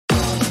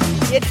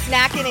Get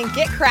snacking and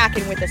get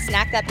cracking with a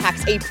snack that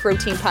packs a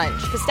protein punch.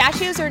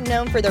 Pistachios are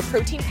known for their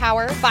protein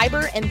power,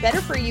 fiber, and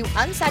better-for-you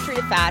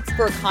unsaturated fats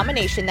for a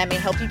combination that may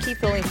help you keep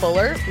feeling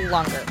fuller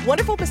longer.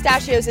 Wonderful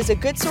Pistachios is a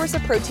good source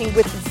of protein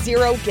with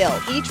zero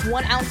guilt. Each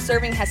 1-ounce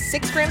serving has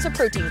 6 grams of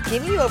protein,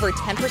 giving you over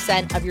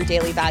 10% of your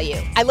daily value.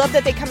 I love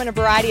that they come in a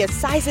variety of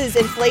sizes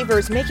and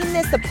flavors, making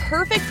this the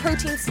perfect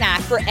protein snack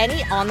for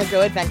any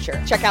on-the-go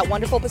adventure. Check out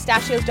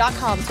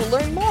wonderfulpistachios.com to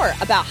learn more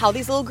about how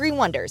these little green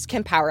wonders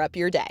can power up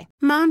your day.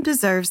 Mom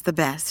deserves the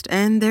best,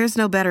 and there's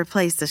no better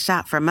place to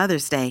shop for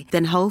Mother's Day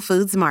than Whole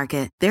Foods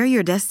Market. They're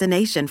your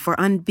destination for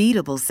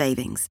unbeatable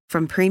savings,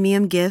 from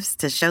premium gifts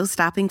to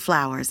show-stopping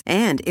flowers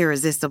and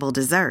irresistible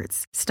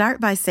desserts. Start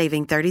by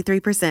saving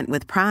 33%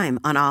 with Prime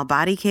on all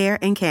body care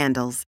and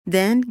candles.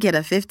 Then get a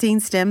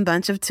 15-stem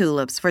bunch of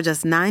tulips for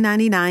just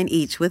 $9.99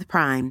 each with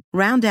Prime.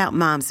 Round out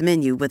Mom's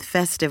menu with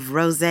festive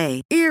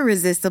rosé,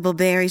 irresistible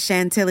berry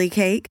chantilly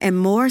cake, and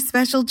more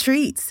special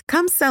treats.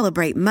 Come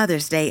celebrate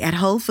Mother's Day at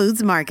Whole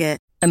Foods Market.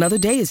 Another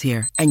day is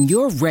here, and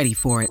you're ready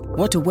for it.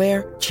 What to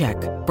wear? Check.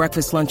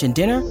 Breakfast, lunch, and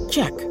dinner?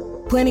 Check.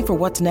 Planning for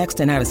what's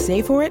next and how to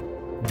save for it?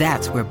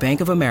 That's where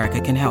Bank of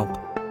America can help.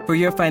 For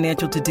your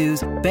financial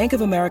to-dos, Bank of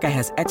America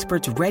has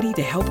experts ready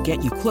to help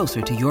get you closer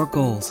to your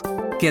goals.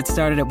 Get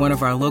started at one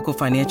of our local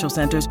financial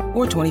centers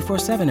or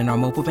 24/7 in our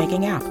mobile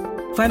banking app.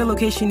 Find a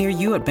location near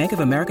you at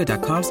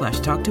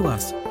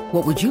bankofamerica.com/talktous.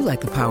 What would you like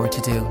the power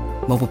to do?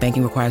 Mobile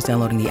banking requires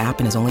downloading the app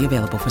and is only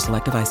available for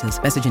select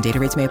devices. Message and data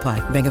rates may apply.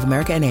 Bank of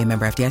America N.A.,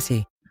 member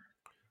FDIC.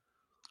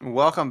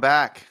 Welcome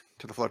back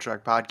to the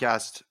FloTrack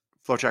Podcast.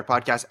 FloTrack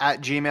Podcast at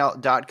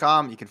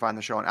gmail.com. You can find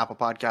the show on Apple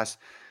Podcasts,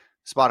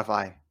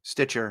 Spotify,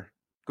 Stitcher,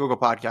 Google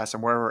Podcasts,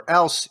 and wherever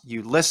else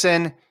you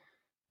listen.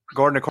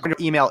 Gordon, according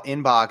to email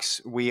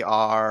inbox,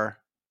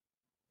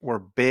 we're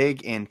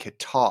big in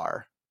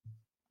Qatar.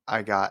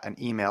 I got an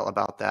email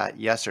about that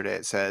yesterday.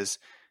 It says,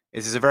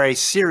 this is a very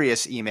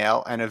serious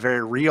email and a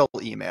very real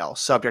email.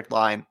 Subject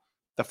line,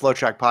 the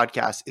FloTrack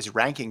Podcast is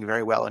ranking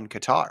very well in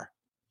Qatar.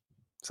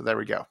 So there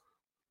we go.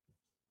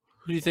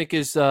 Who do you think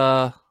is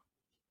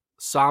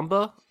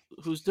Samba?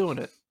 Who's doing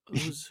it?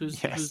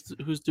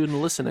 Who's doing the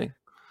listening?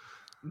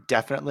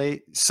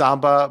 Definitely.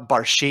 Samba,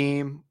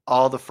 Barshim,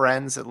 all the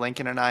friends that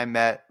Lincoln and I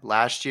met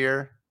last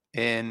year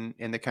in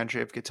the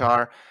country of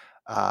Qatar.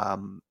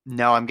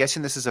 No, I'm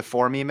guessing this is a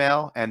form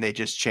email and they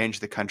just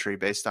changed the country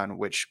based on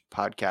which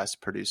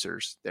podcast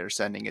producers they're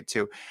sending it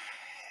to.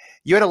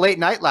 You had a late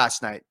night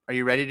last night. Are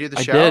you ready to do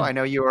the show? Did. I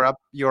know you were up.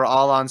 You were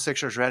all on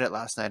Sixers Reddit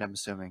last night, I'm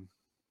assuming.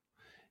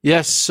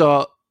 Yes.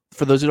 So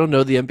for those who don't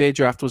know, the NBA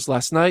draft was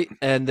last night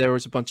and there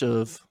was a bunch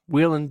of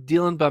wheeling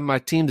dealing by my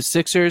team, the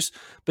Sixers.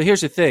 But here's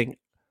the thing.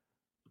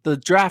 The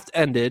draft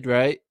ended,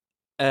 right?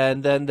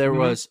 And then there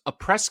was a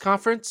press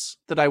conference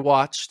that I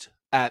watched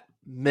at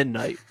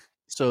midnight.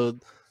 So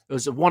it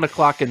was at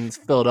 1:00 in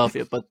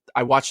Philadelphia, but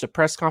I watched a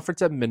press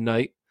conference at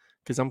midnight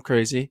because I'm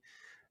crazy.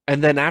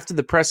 And then after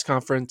the press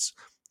conference,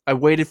 I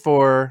waited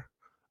for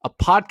a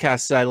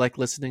podcast that I like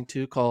listening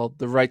to called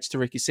The Rights to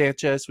Ricky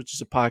Sanchez, which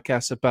is a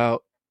podcast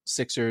about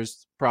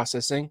Sixers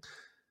processing.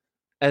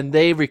 And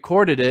they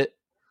recorded it,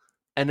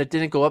 and it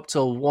didn't go up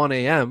till 1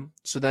 a.m.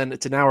 So then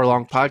it's an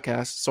hour-long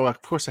podcast. So,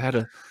 of course, I had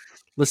to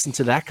listen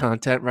to that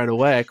content right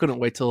away. I couldn't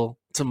wait till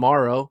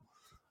tomorrow.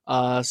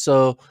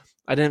 So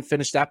I didn't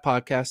finish that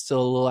podcast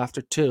till a little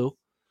after 2.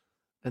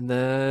 And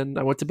then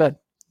I went to bed.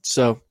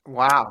 So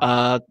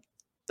wow.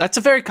 That's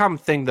a very common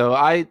thing, though.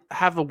 I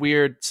have a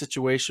weird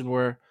situation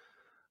where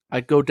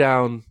I go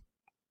down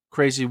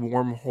crazy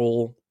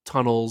wormhole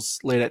tunnels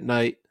late at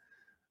night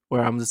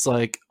where I'm just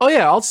like, oh,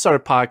 yeah, I'll start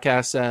a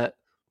podcast at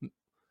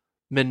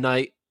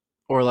midnight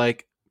or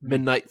like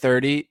midnight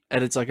 30,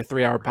 and it's like a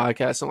 3-hour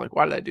podcast. I'm like,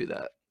 why did I do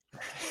that?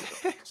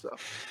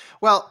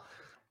 Well,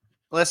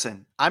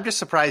 listen, I'm just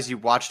surprised you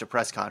watched a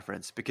press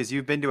conference because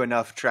you've been to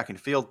enough track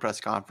and field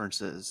press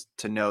conferences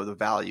to know the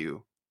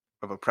value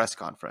of a press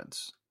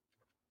conference.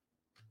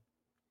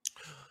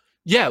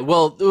 Yeah,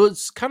 well, it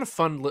was kind of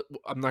fun.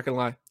 I'm not going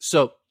to lie.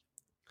 So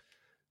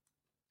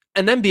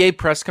an NBA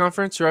press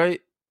conference, right?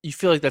 You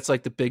feel like that's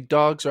like the big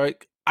dogs,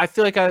 right? I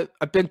feel like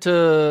I've been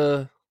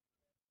to,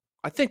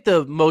 I think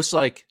the most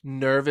like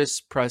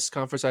nervous press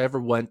conference I ever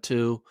went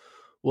to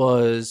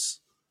was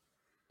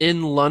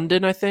in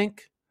London, I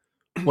think,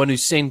 when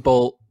Usain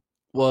Bolt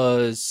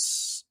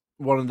was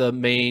one of the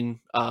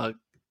main,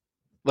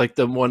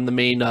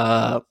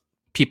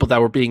 people that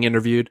were being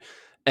interviewed.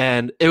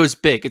 And it was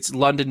big. It's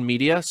London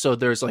media, so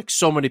there's like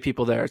so many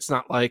people there. It's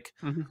not like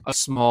a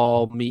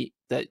small meet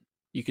that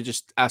you could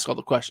just ask all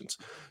the questions.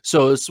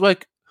 So it's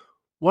like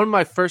one of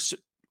my first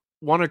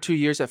 1 or 2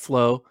 years at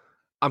Flow.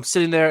 I'm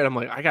sitting there and I'm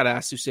like, I got to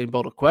ask Usain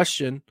Bolt a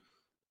question.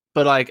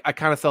 But like, I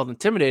kind of felt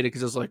intimidated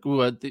because I was like,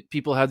 ooh,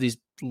 people have these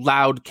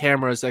loud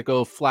cameras that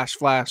go flash,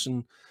 flash,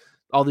 and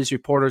all these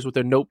reporters with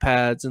their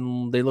notepads,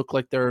 and they look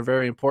like they're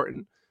very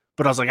important.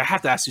 But I was like, I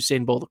have to ask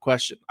Usain Bolt a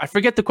question. I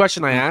forget the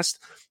question I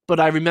asked, but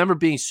I remember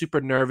being super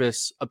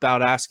nervous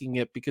about asking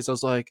it because I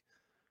was like,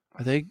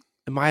 are they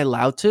am I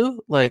allowed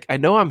to? Like, I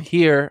know I'm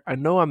here. I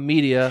know I'm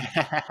media,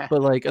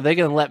 but like, are they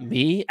going to let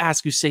me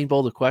ask Usain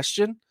Bolt a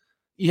question?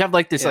 You have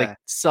like this like Yeah.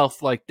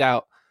 self like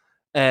doubt.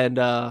 And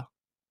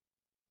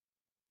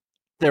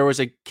there was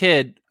a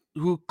kid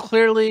who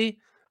clearly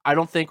I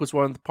don't think was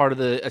part of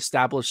the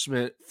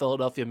establishment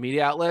Philadelphia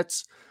media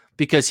outlets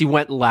because he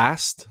went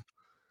last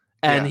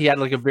and Yeah. he had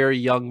like a very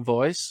young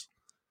voice.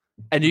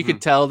 And you Mhm.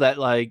 could tell that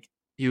like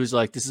he was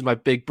like, this is my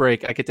big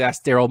break. I get to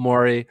ask Daryl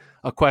Morey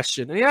a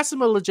question. And he asked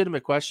him a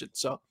legitimate question.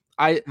 So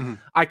Mhm.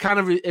 I kind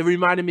of it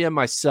reminded me of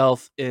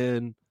myself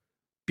in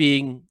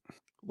being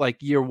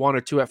like year 1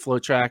 or 2 at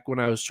FloTrack when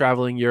I was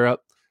traveling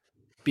Europe,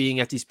 being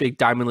at these big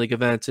Diamond League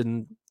events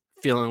and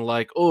feeling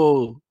like,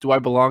 oh, do I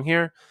belong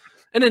here?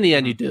 And in the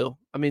end, you Mhm. do.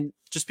 I mean,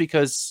 just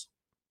because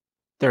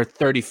they're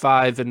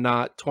 35 and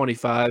not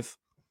 25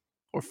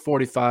 or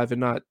 45 and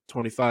not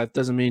 25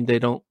 doesn't mean they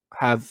don't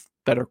have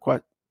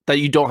that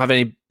you don't have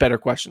any better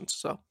questions.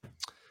 So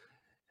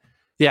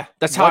yeah,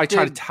 that's how I What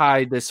try to did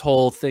tie this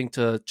whole thing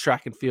to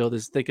track and field,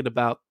 is thinking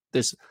about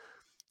this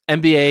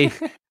NBA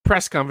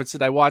press conference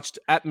that I watched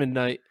at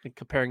midnight and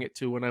comparing it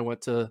to when I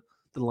went to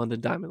the London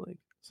Diamond League.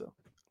 So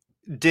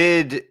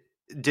did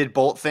did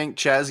Bolt think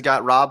Ches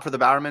got robbed for the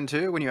Bowerman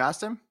too when you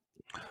asked him?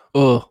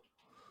 oh,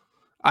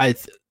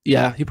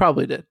 yeah, he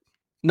probably did.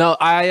 No,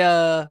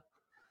 I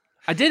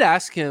did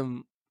ask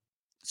him.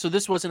 So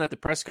this wasn't at the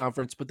press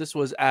conference, but this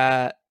was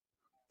at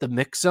the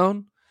mix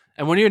zone.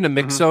 And when you're in the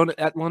mix Mhm. zone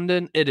at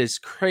London, it is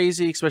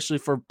crazy, especially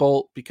for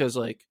Bolt, because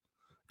like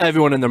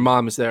everyone and their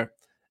mom is there.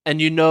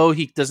 And you know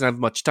he doesn't have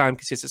much time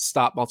because he has to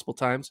stop multiple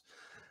times.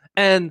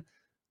 And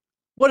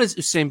what is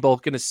Usain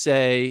Bolt going to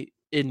say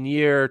in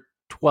year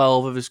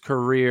 12 of his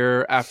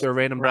career after a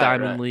random Right,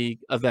 Diamond right. League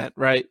event,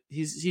 right?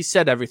 He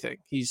said everything.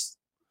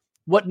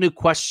 What new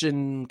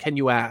question can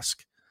you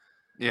ask?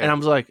 And Yeah. I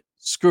was like,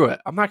 screw it.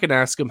 I'm not going to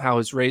ask him how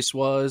his race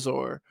was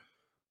or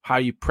how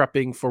are you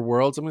prepping for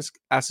Worlds. I'm going to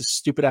ask a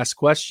stupid ass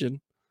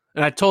question.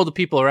 And I told the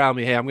people around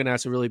me, hey, I'm going to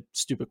ask a really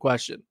stupid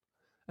question.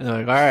 And they're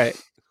like, all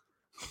right.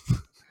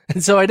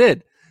 And so I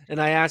did. And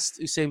I asked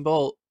Usain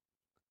Bolt,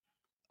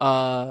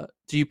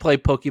 do you play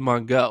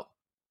Pokemon Go?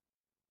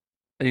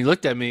 And he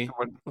looked at me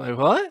like,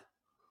 what?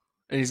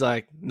 And he's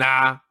like,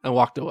 nah, and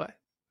walked away.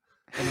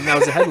 And then that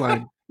was the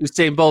headline.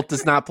 Usain Bolt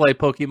does not play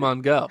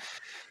Pokemon Go.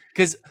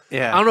 Because I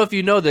Yeah. don't know if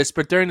you know this,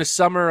 but during the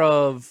summer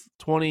of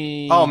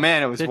Oh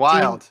man, it was 2015,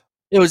 wild. it was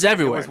It was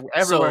everywhere. So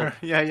everywhere.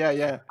 Yeah, yeah,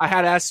 yeah. I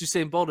had asked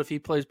Usain Bolt if he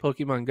plays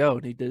Pokemon Go,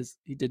 and he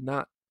did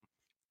not.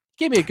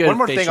 Gave me a One good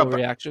more thing facial about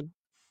reaction.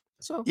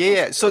 So yeah,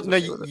 yeah. I So was no,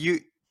 okay with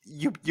it.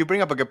 you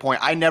bring up a good point.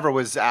 I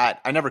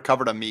never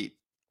covered a meet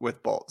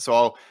with Bolt.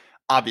 So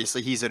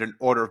obviously he's at an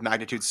order of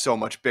magnitude so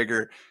much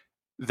bigger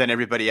than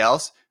everybody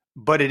else.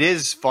 But it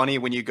is funny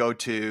when you go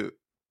to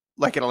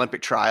like an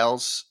Olympic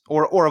trials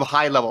or a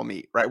high level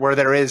meet, right? Where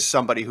there is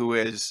somebody who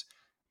is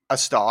a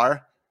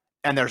star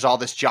and there's all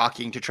this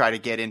jockeying to try to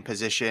get in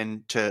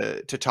position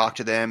to talk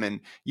to them. And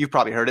you've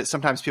probably heard it.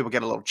 Sometimes people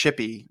get a little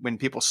chippy when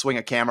people swing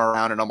a camera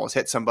around and almost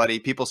hit somebody.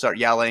 People start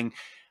yelling.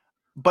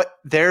 But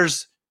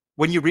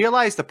when you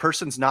realize the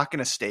person's not going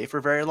to stay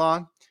for very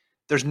long,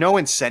 there's no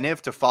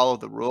incentive to follow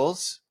the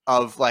rules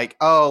of like,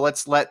 oh,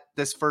 let's let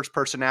this first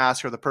person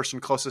ask or the person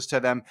closest to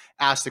them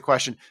ask the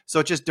question. So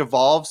it just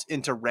devolves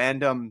into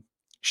random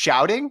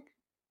shouting.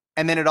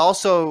 And then it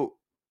also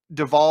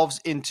devolves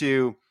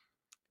into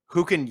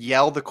who can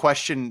yell the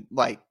question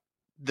like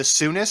the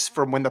soonest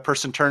from when the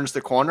person turns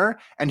the corner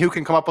and who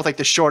can come up with like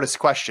the shortest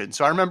question.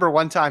 So I remember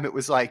one time it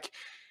was like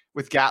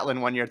with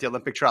Gatlin one year at the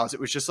Olympic trials, it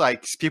was just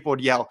like people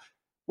would yell,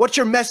 "What's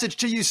your message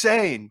to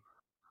Usain?"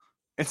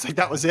 It's like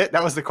that was it.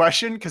 That was the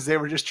question because they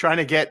were just trying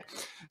to get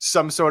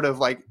some sort of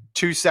like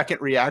 2-second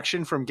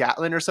reaction from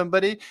Gatlin or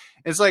somebody.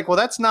 It's like, well,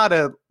 that's not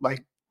a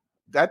like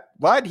that.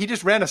 What he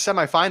just ran a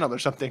semifinal or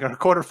something or a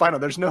quarterfinal.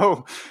 There's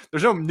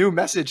no new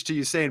message to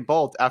Usain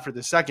Bolt after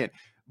the second.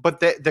 But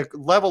the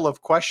level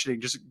of questioning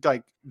just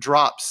like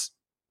drops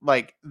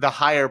like the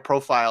higher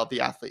profile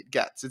the athlete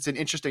gets. It's an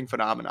interesting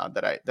phenomenon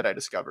that I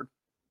discovered.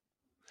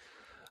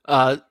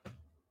 Uh,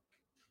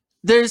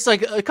 there's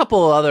like a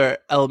couple of other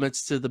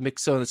elements to the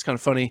mix zone that's kind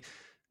of funny.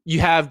 You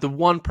have the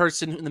one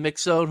person in the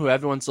mix zone who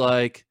everyone's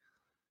like,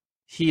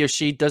 he or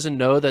she doesn't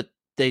know that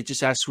they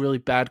just ask really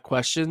bad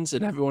questions,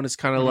 and everyone is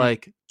kind of Mm-hmm.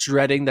 like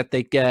dreading that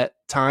they get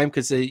time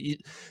because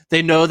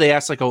they know they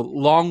ask like a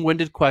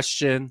long-winded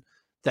question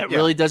that Yeah.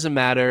 really doesn't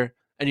matter,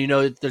 and you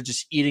know they're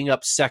just eating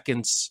up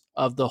seconds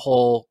of the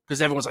whole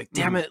because everyone's like,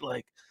 damn it,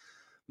 like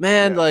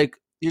man, Yeah. like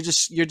you're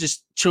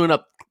just chewing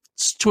up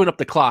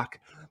the clock.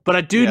 But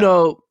I do Yeah.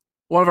 know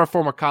one of our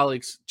former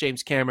colleagues,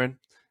 James Cameron.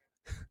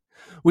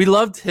 We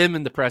loved him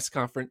in the press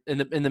conference in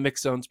the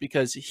mix zones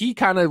because he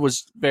kind of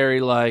was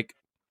very like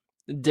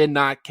did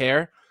not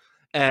care.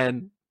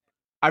 And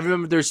I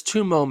remember there's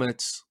 2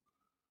 moments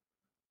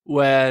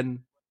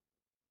when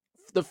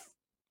the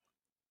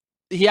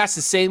he asked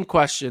the same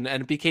question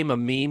and it became a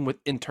meme with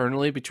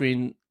internally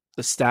between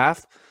the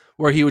staff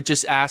where he would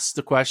just ask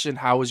the question,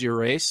 "How was your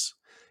race?"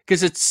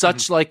 Because it's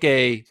such like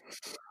a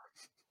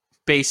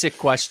basic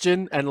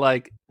question and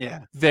like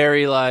Yeah.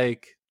 very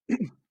like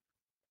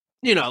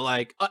you know,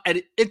 like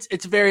and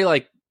it's very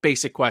like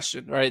basic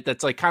question, right?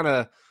 That's like kind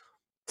of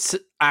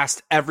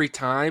asked every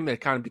time.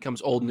 It kind of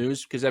becomes old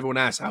news because everyone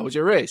asks, "How was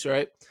your race?"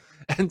 Right?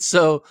 And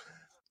so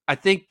I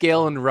think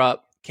Gale and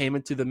Rupp came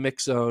into the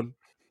mix zone,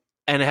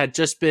 and it had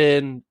just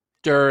been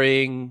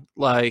during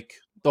like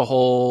the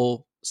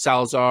whole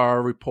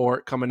Salazar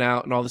report coming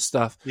out and all this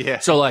stuff. Yeah.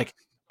 So like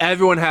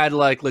everyone had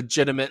like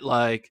legitimate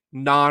like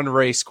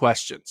non-race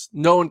questions.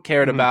 No one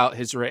cared about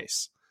his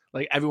race.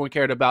 Like everyone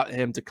cared about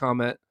him to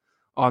comment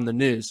on the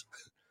news.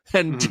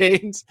 And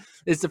James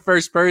is the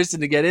first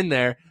person to get in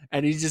there,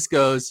 and he just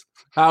goes,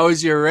 "How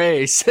was your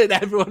race?" And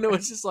everyone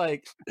was just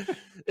like,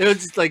 it was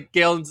just like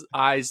Galen's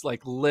eyes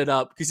like lit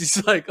up because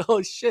he's like,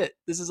 "Oh shit,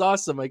 this is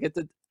awesome! I get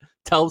to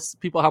tell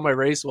people how my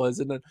race was,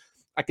 and then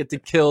I get to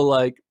kill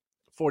like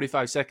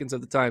 45 seconds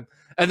of the time."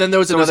 And then there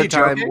was another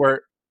time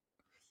where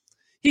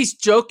he's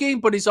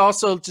joking, but he's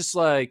also just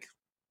like,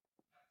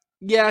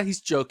 yeah, he's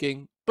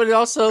joking, but it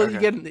also you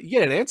get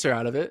an answer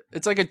out of it.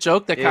 It's like a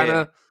joke that kind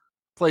of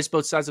plays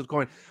both sides of the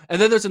coin. And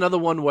then there's another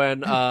one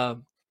when Yomif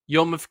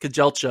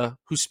Kajelcha,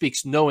 who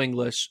speaks no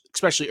English,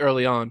 especially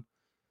early on.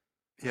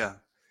 Yeah.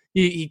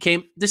 He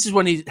came, this is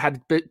when he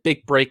had a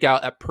big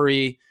breakout at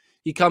Pre.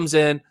 He comes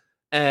in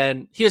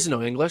and he doesn't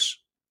know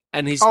English.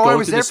 And he's going I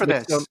was there for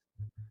this.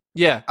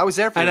 Yeah. I was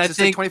there for this. Is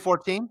it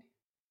 2014?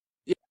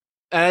 Yeah.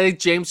 And I think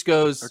James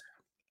goes,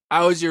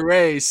 "How was your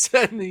race?"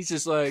 And he's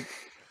just like,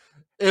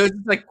 it was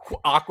like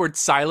awkward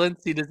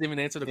silence. He doesn't even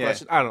answer the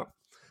question. I don't know.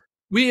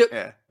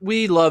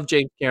 We love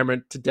James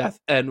Cameron to death,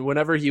 and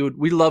whenever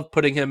we love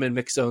putting him in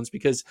mixed zones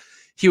because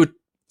he would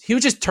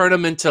just turn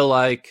them into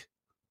like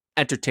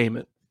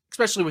entertainment,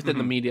 especially within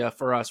the media.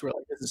 For us, we're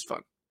like, this is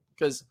fun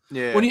because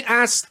when you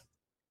ask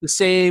the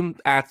same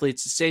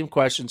athletes the same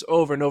questions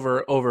over and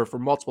over for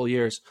multiple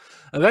years,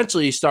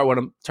 eventually you start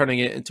turning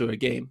it into a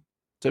game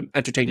to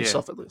entertain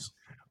yourself at least.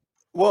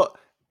 Well,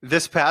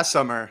 this past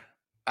summer,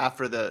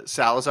 after the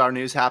Salazar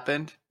news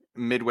happened,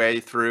 midway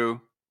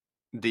through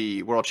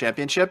the World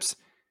Championships,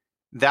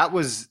 that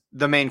was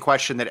the main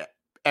question that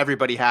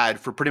everybody had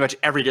for pretty much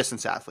every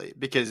distance athlete,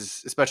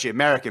 because especially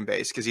American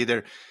based, because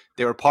either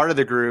they were part of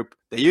the group,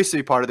 they used to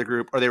be part of the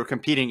group, or they were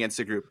competing against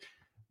the group.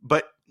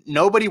 But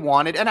nobody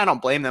wanted, and I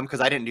don't blame them because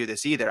I didn't do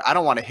this either. I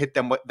don't want to hit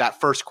them with that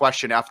first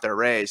question after their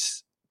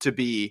race to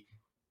be,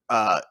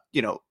 I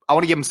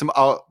want to give them some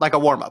like a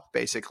warm up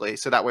basically,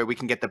 so that way we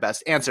can get the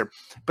best answer.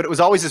 But it was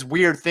always this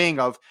weird thing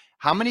of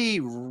how many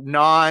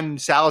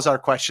non-Salazar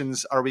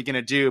questions are we going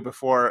to do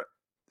before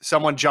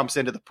someone jumps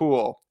into the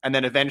pool and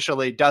then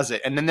eventually does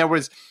it. And then there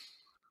would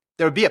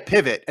be a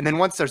pivot. And then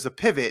once there's a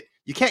pivot,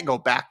 you can't go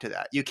back to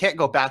that. You can't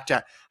go back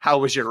to how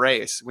was your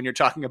race when you're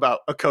talking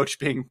about a coach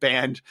being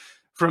banned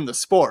from the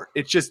sport.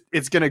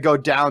 It's going to go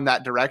down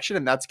that direction,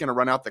 and that's going to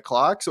run out the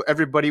clock. So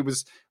everybody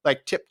was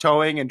like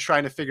tiptoeing and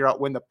trying to figure out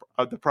when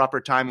the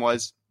proper time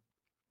was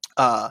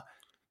to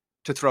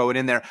throw it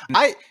in there.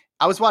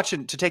 I was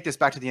watching, to take this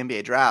back to the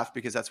NBA draft,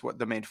 because that's what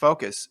the main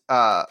focus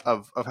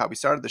of how we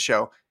started the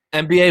show.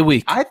 NBA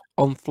week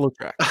on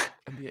FloTrack.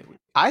 NBA week.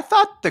 I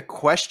thought the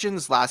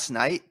questions last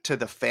night to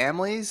the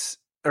families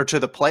or to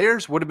the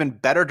players would have been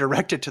better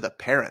directed to the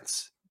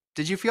parents.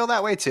 Did you feel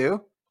that way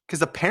too? Because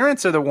the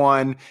parents are the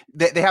one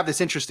that they have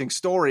this interesting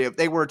story of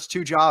they worked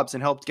 2 jobs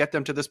and helped get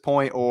them to this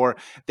point, or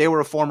they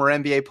were a former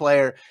NBA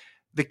player.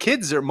 The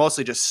kids are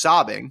mostly just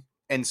sobbing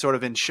and sort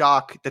of in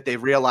shock that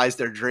they've realized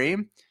their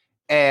dream.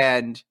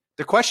 And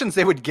the questions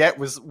they would get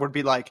would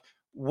be like,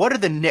 what are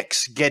the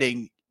Knicks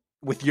getting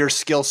with your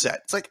skill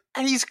set? It's like,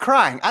 and he's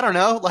crying. I don't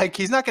know. Like,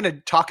 he's not going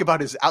to talk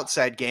about his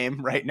outside game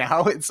right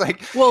now. It's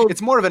like, well,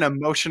 it's more of an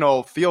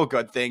emotional feel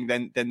good thing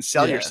than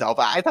sell yourself.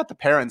 I thought the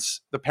parents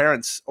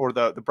or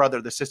the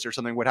brother, the sister or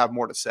something would have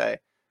more to say.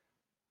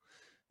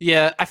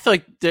 Yeah. I feel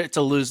like it's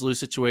a lose-lose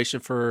situation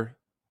for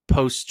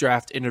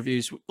post-draft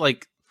interviews.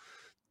 Like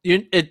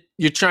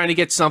you're trying to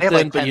get something,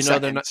 like, but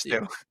they're not.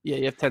 Too. Yeah.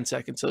 You have 10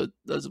 seconds. So it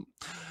doesn't.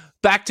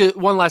 Back to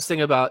one last thing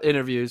about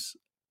interviews.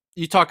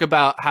 You talk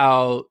about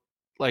how,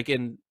 like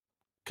in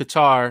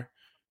Qatar,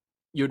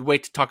 you would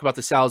wait to talk about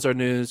the Salazar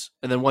news,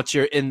 and then once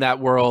you're in that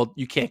world,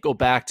 you can't go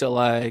back to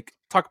like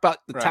talk about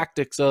the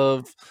tactics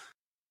of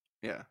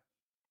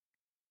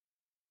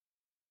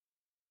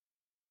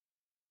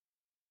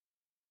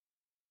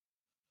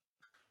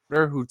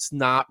who's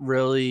not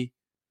really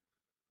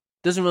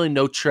doesn't really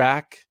know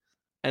track,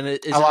 and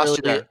it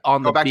isn't really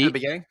on the beat. Go back to the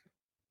beginning.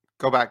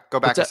 Go back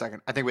a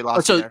second. I think we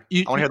lost you there.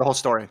 I want to hear the whole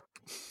story.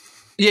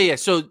 Yeah.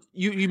 So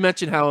you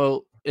mentioned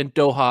how in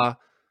Doha,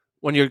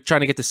 when you're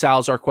trying to get the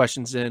Salazar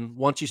questions in,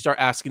 once you start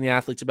asking the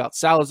athletes about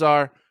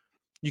Salazar,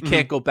 you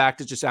can't go back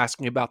to just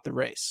asking about the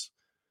race,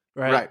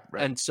 right?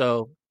 Right. And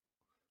so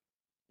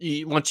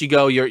once you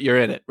go, you're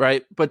in it,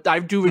 right? But I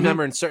do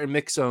remember in certain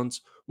mix zones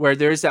where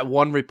there's that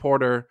one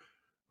reporter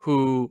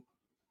who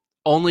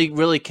only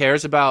really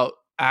cares about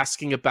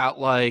asking about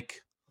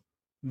like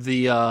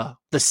the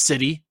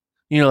city,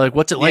 like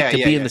what's it like to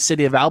be in the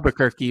city of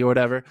Albuquerque or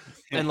whatever,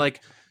 and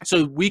like.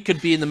 So we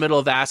could be in the middle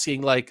of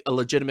asking like a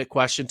legitimate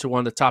question to one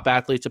of the top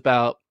athletes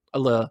about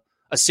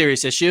a a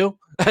serious issue,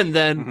 and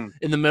then Mm-hmm.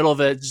 in the middle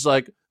of it, just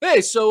like,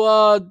 hey,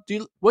 so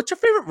what's your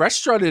favorite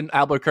restaurant in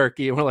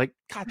Albuquerque? And we're like,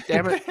 God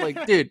damn it,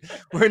 like, dude,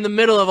 we're in the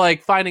middle of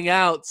like finding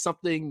out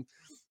something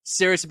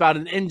serious about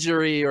an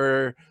injury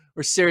or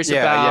serious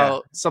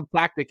about some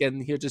tactic,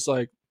 and you're just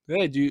like,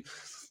 hey, do you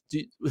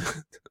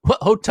what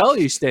hotel are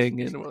you staying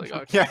in? And we're like,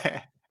 okay,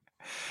 Yeah.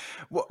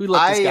 Well, who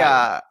let this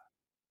guy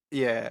in?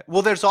 Yeah.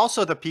 Well, there's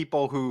also the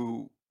people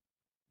who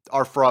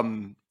are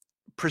from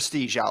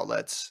prestige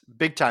outlets,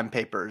 big time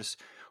papers,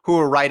 who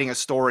are writing a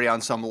story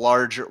on some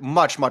larger,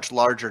 much, much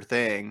larger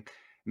thing.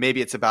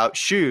 Maybe it's about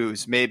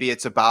shoes. Maybe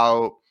it's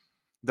about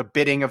the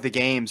bidding of the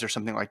games or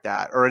something like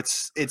that. Or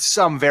it's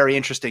some very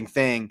interesting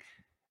thing,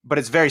 but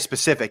it's very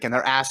specific. And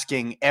they're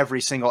asking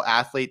every single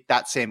athlete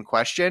that same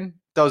question.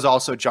 Those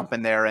also jump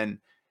in there and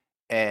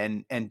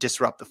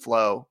disrupt the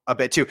flow a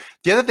bit too.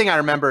 The other thing I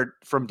remembered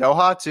from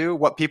Doha too,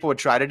 what people would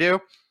try to do,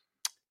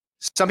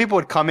 some people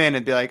would come in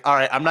and be like, all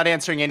right, I'm not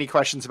answering any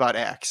questions about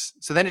X.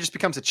 So then it just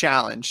becomes a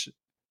challenge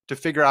to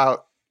figure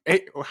out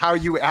how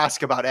you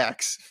ask about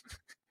X.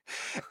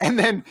 And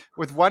then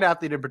with one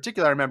athlete in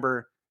particular, I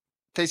remember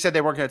they said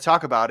they weren't going to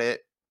talk about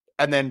it.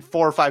 And then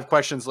 4 or 5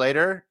 questions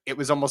later, it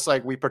was almost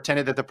like we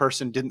pretended that the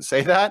person didn't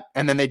say that.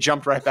 And then they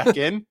jumped right back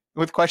in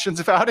with questions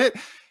about it.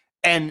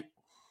 And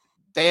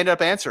they ended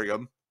up answering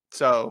them.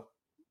 So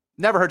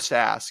never hurts to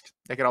ask.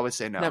 They can always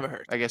say no. Never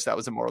hurts. I guess that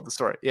was the moral of the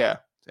story. Yeah.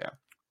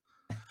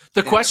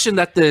 The question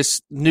that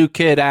this new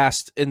kid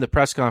asked in the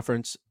press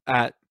conference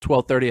at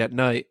 12:30 at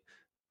night,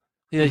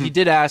 he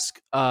did ask,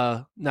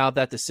 now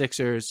that the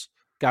Sixers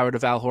got rid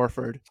of Al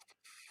Horford,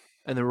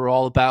 and they were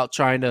all about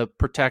trying to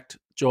protect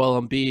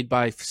Joel Embiid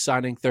by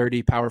signing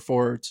 30 power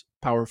forwards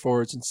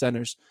and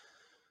centers.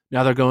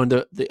 Now they're going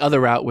to the other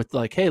route with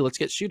like, hey, let's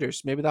get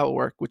shooters. Maybe that will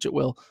work, which it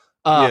will.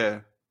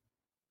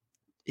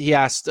 He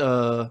asked,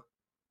 who's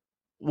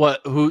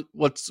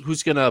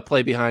gonna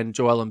play behind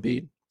Joel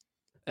Embiid,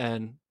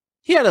 and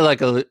he had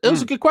it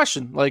was a good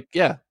question. Like,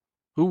 yeah,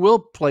 who will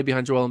play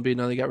behind Joel Embiid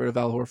now they got rid of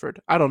Al Horford?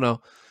 I don't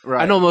know.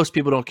 Right. I know most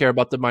people don't care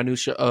about the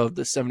minutia of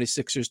the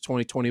 76ers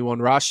 2021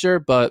 roster,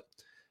 but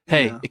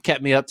hey, it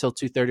kept me up till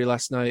 2:30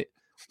 last night.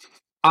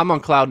 I'm on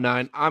cloud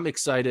 9. I'm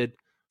excited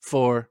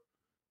for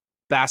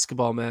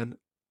basketball, man.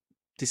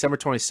 December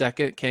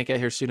 22nd, can't get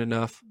here soon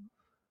enough.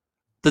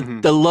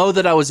 The low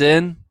that I was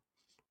in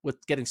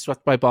with getting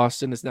swept by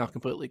Boston is now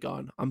completely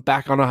gone. I'm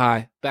back on the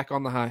high.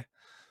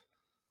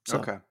 So.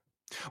 Okay.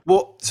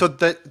 Well, so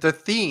the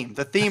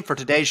theme for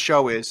today's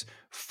show is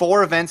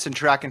 4 events in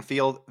track and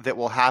field that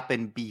will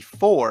happen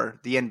before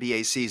the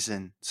NBA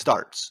season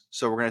starts.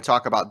 So we're going to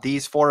talk about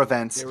these 4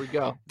 events there we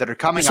go. that are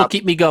coming up. This will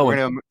keep me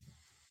going.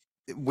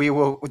 We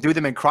will do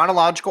them in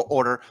chronological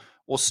order.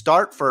 We'll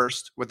start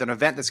first with an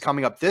event that's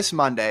coming up this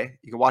Monday.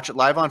 You can watch it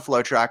live on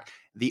FloTrack,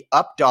 the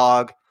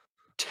Updog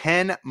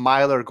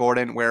 10-miler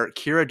Gordon, where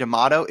Kira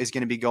D'Amato is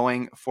going to be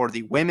going for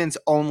the women's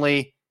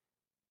only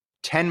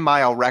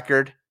 10-mile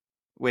record,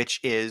 which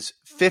is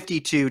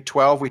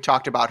 52:12. We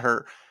talked about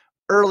her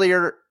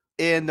earlier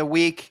in the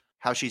week,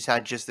 how she's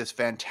had just this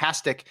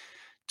fantastic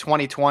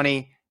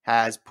 2020,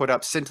 has put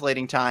up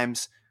scintillating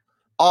times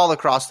all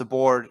across the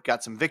board,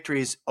 got some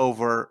victories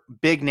over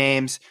big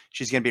names.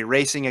 She's going to be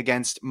racing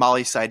against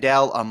Molly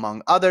Seidel,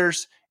 among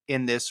others,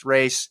 in this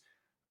race.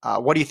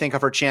 What do you think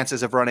of her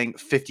chances of running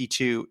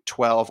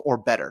 52:12 or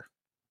better?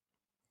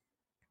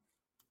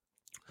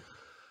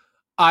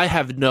 I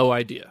have no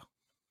idea.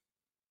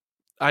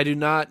 I do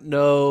not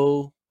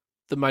know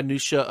the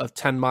minutia of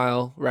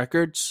 10-mile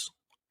records.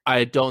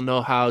 I don't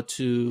know how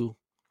to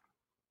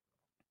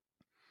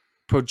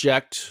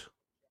project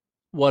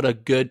what a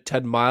good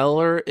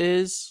 10-miler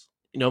is.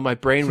 You know, my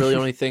brain really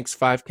only thinks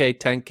 5K,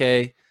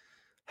 10K,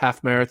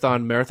 half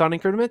marathon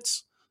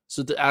increments.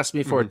 So to ask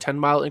me for a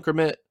 10-mile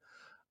increment,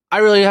 I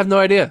really have no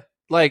idea.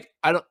 Like,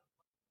 I'm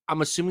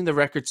assuming the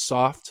record's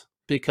soft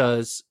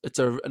because it's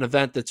an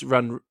event that's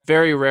run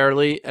very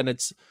rarely, and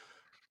it's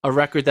a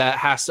record that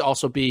has to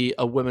also be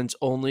a women's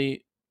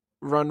only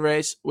run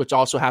race, which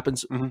also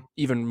happens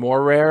even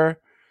more rare.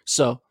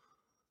 So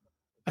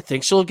I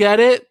think she'll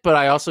get it, but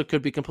I also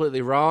could be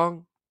completely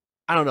wrong.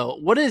 I don't know.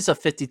 What is a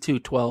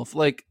 52:12?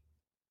 Like,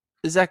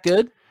 is that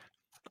good?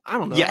 I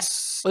don't know.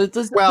 Yes.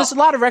 There's a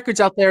lot of records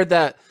out there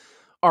that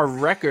are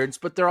records,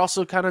 but they're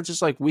also kind of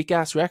just like weak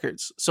ass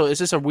records. So is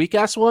this a weak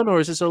ass one, or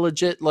is this a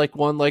legit like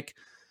one like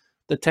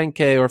the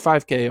 10K or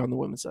 5K on the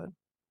women's side?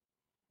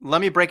 Let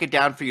me break it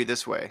down for you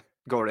this way,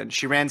 Gordon.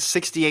 She ran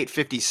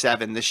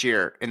 68:57 this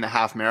year in the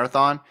half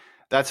marathon.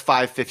 That's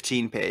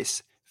 5:15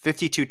 pace.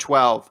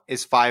 52:12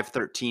 is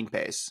 5:13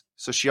 pace.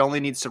 So she only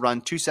needs to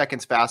run 2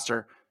 seconds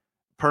faster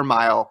per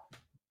mile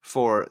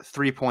for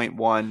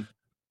 3.1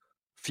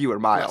 fewer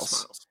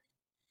miles.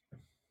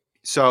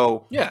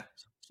 So yeah,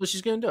 so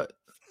she's going to do it.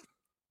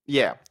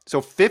 Yeah. So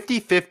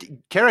 50-50.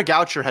 Kara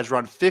Goucher has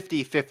run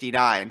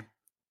 50-59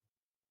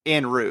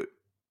 en route.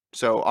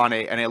 So on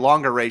a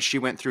longer race, she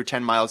went through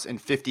 10 miles in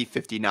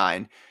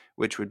 50-59,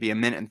 which would be a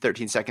minute and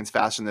 13 seconds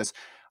faster than this.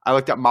 I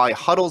looked up Molly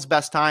Huddle's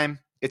best time.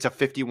 It's a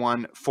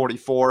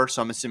 51:44.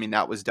 So I'm assuming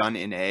that was done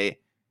in a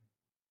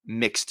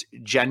mixed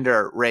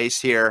gender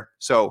race here.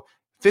 So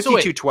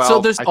 52-12 So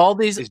there's all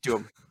these is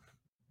doable.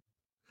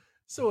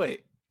 So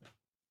wait.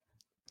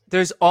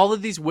 There's all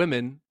of these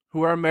women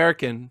who are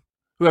American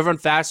who have run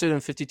faster than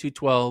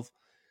 52-12,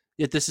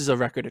 yet this is a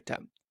record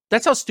attempt.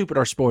 That's how stupid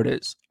our sport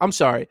is. I'm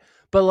sorry.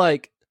 But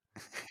like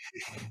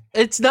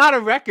it's not a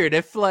record.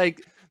 If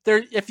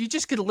you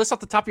just could list off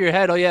the top of your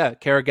head, oh yeah,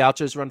 Kara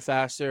Goucher's run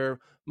faster,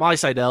 Molly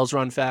Seidel's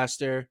run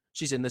faster.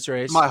 She's in this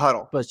race. Molly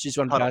Huddle. But she's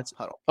run fast.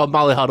 Huddle. Oh,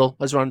 Molly Huddle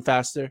has run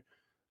faster.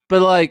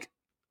 But like,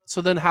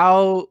 so then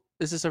how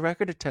is this a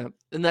record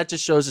attempt? And that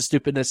just shows the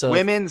stupidness of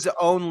women's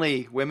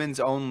only.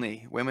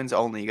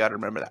 You got to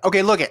remember that.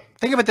 Okay,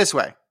 think of it this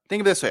way.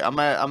 I'm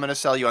gonna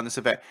sell you on this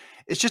event.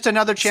 It's just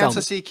another chance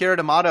to see Kira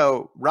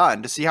D'Amato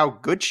run, to see how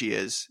good she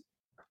is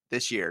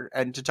this year,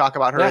 and to talk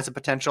about her as a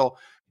potential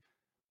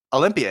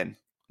Olympian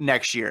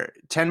next year.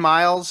 10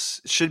 miles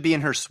should be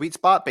in her sweet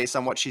spot based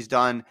on what she's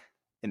done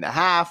in the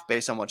half,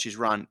 based on what she's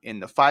run in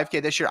the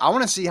 5K this year. I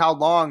want to see how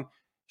long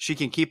she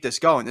can keep this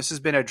going. This has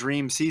been a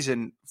dream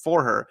season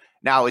for her.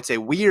 Now, it's a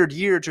weird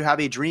year to have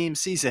a dream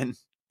season,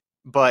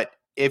 but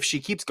if she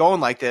keeps going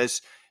like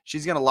this,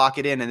 she's going to lock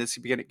it in, and it's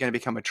going to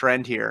become a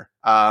trend here.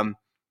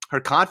 Her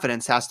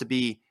confidence has to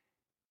be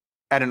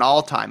at an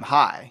all-time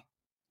high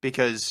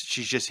because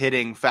she's just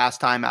hitting fast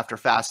time after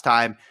fast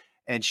time,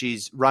 and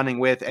she's running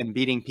with and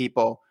beating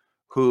people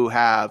who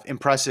have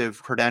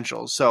impressive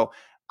credentials. So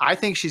I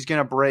think she's going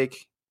to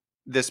break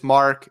this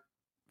mark,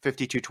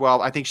 52-12.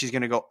 I think she's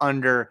going to go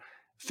under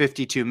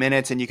 52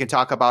 minutes, and you can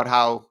talk about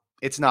how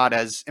it's not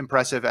as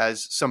impressive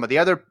as some of the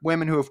other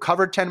women who have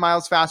covered 10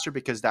 miles faster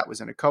because that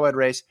was in a co-ed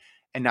race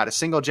and not a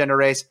single gender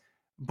race.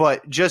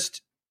 But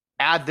just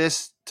add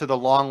this to the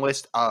long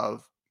list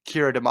of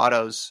Kira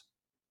D'Amato's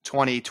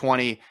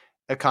 2020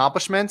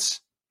 accomplishments.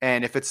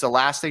 And if it's the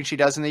last thing she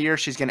does in the year,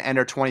 she's going to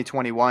enter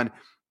 2021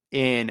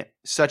 in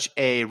such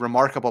a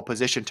remarkable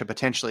position to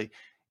potentially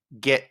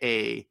get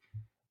a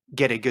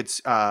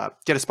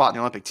spot in the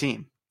Olympic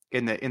team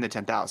in the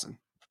 10,000.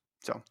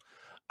 So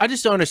I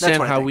just don't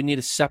understand how we need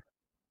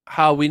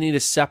to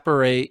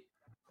separate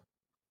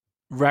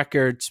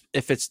records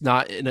if it's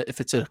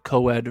a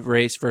co-ed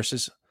race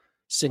versus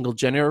single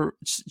gender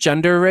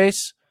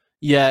race.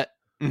 Yet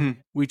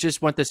we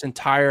just went this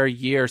entire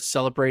year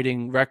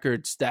celebrating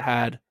records that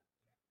had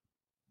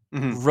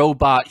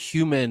robot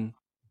human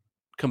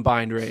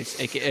combined race,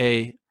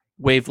 aka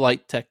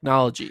wave-light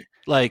technology.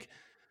 Like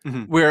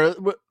we're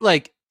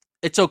like,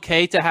 it's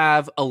okay to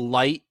have a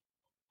light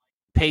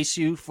pace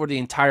you for the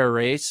entire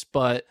race,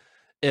 but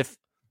if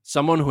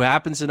someone who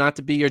happens to not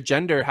to be your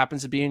gender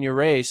happens to be in your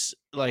race,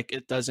 like,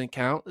 it doesn't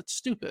count. It's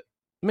stupid.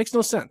 It makes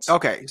no sense.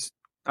 Okay.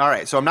 All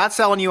right. So I'm not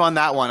selling you on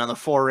that one on the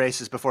 4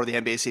 races before the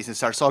NBA season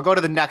starts. So I'll go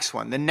to the next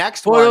one. The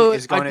next one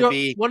is going to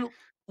be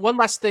one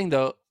last thing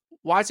though.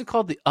 Why is it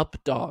called the Up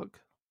Dog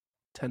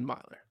 10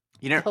 miler?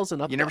 You never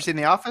seen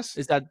The Office?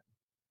 Is that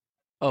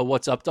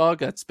what's up, dog?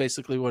 That's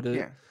basically what it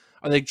is.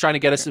 Are they trying to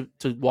get us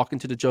to walk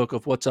into the joke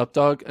of what's up,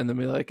 dog, and then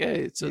be like,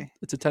 hey, it's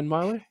a 10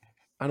 miler?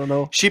 I don't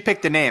know. She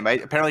picked the name.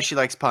 Apparently she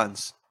likes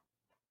puns.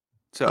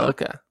 So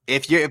okay.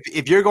 If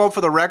you're going for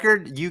the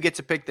record, you get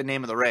to pick the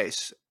name of the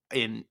race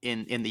in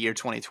the year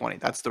 2020.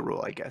 That's the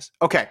rule, I guess.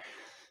 Okay.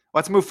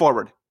 Let's move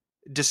forward.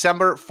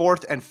 December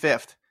 4th and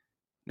 5th.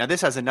 Now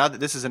this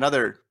is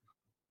another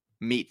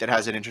meet that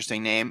has an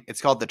interesting name.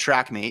 It's called the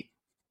Track Meet,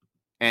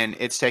 and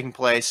it's taking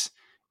place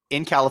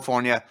in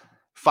California.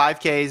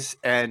 5Ks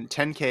and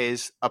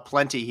 10Ks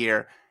aplenty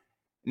here.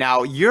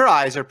 Now, your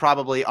eyes are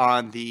probably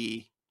on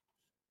the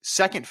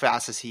second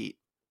fastest heat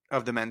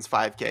of the men's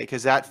 5K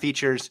because that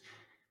features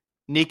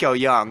Nico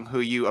Young,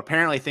 who you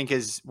apparently think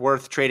is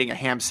worth trading a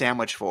ham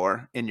sandwich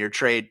for in your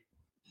trade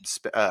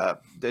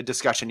the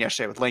discussion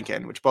yesterday with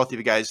Lincoln, which both of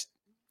you guys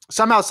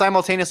somehow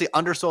simultaneously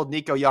undersold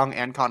Nico Young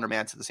and Connor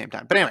Mance at the same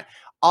time. But anyway,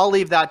 I'll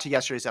leave that to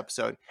yesterday's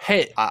episode.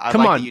 Hey,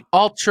 come on.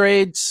 All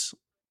trades,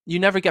 you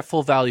never get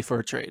full value for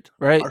a trade,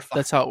 right?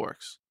 That's how it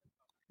works.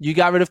 You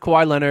got rid of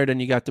Kawhi Leonard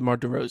and you got DeMar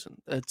DeRozan.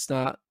 It's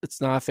not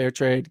a fair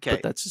trade,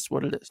 but that's just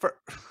what it is.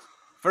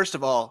 First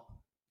of all,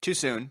 too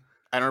soon.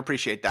 I don't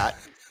appreciate that.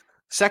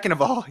 Second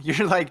of all,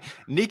 you're like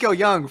Nico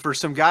Young for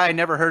some guy I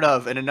never heard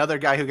of and another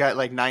guy who got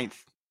like 9th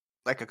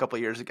like a couple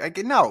of years ago.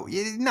 No.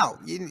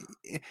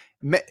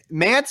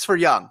 Mance for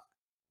Young.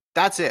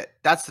 That's it.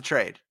 That's the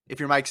trade. If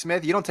you're Mike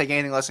Smith, you don't take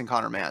anything less than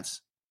Connor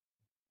Mance.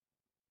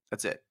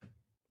 That's it.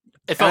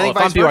 If I'm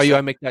BYU,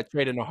 I make that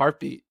trade in a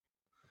heartbeat.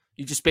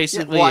 You just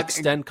basically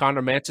extend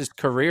Connor Mance's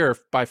career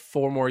by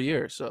 4 more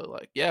years. So,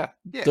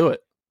 do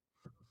it.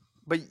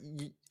 But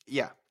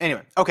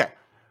anyway, okay.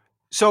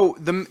 So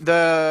let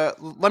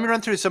me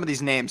run through some of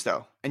these names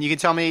though, and you can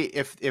tell me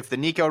if the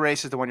Nico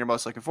race is the one you're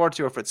most looking forward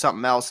to, or if it's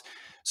something else.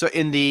 So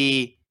in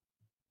the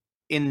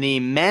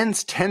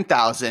men's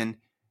 10,000,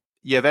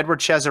 you have Edward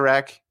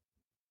Cheserek,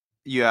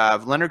 you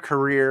have Leonard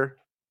Career,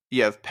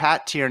 you have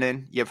Pat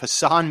Tiernan, you have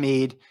Hassan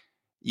Mead,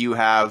 you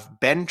have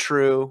Ben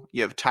True,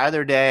 you have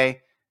Tyler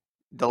Day.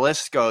 The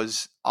list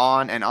goes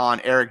on and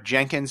on. Eric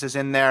Jenkins is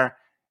in there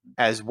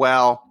as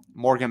well.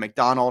 Morgan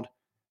McDonald.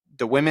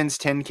 The women's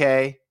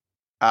 10K,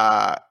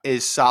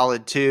 is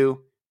solid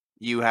too.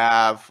 You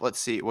have, let's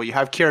see, well, you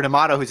have Kira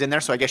D'Amato who's in there,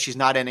 so I guess she's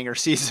not ending her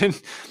season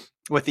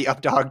with the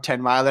Updog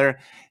 10 miler.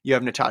 You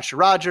have Natasha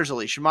Rogers,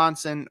 Alicia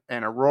Monson,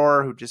 and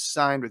Aurora, who just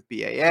signed with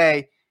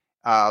BAA,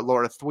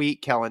 Laura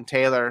Thweet, Kellen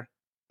Taylor,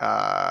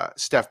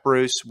 Steph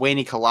Bruce,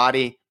 Wayne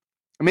Kaladi.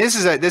 I mean, this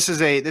is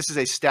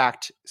a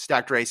stacked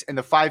race. In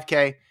the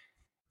 5K,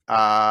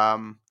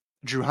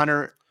 Drew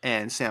Hunter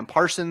and Sam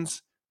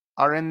Parsons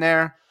are in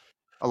there,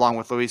 along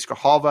with Luis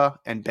Grijalva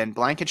and Ben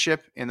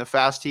Blankenship in the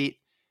fast heat.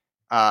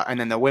 And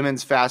then the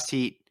women's fast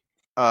heat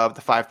of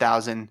the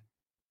 5,000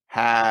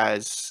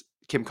 has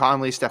Kim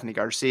Conley, Stephanie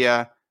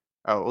Garcia.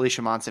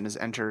 Alicia Monson has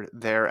entered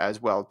there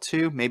as well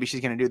too. Maybe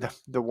she's going to do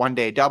the 1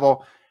 day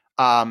double.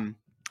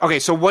 Okay,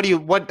 so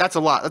that's a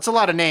lot. That's a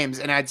lot of names,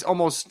 and it's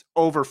almost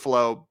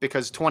overflow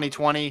because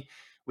 2020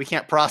 we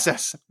can't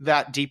process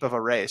that deep of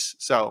a race.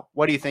 So,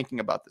 what are you thinking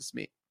about this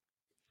meet?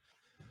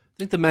 I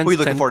think the men's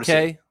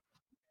 10K,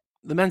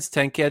 the men's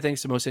 10K, I think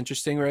is the most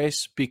interesting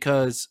race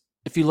because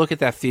if you look at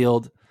that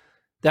field,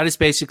 that is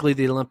basically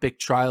the Olympic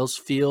trials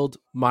field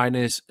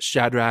minus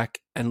Shadrack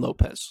and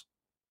Lopez.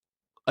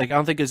 Like, I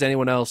don't think there's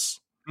anyone else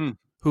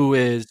who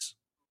is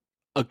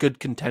a good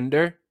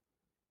contender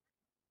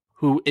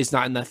who is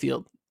not in that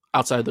field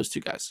outside of those two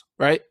guys,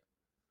 right?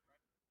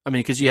 I mean,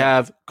 because you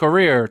have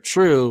Career,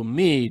 True,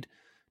 Mead,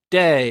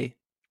 Day,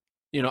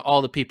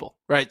 all the people,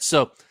 right?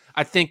 So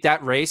I think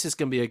that race is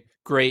going to be a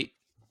great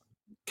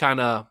kind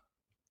of,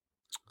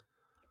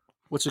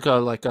 what's it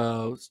called? Like,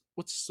 test,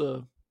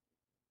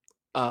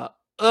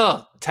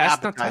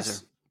 not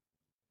test.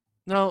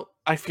 No,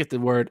 I forget the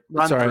word.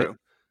 It's all right.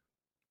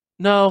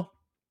 No.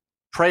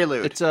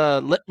 Prelude. It's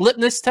a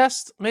litmus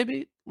test,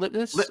 maybe?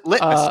 Litmus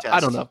test. I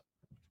don't know.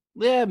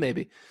 Yeah,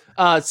 maybe.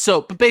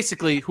 But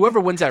basically, whoever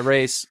wins that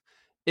race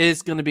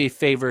is going to be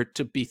favored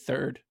to be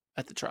third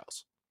at the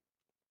trials.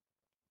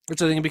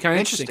 Which I think will be kind of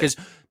interesting because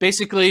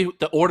basically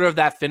the order of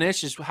that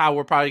finish is how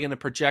we're probably going to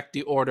project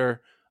the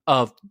order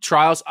of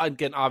trials.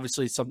 Again,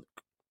 obviously, it's not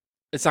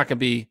going to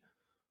be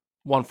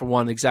one for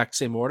one exact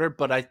same order,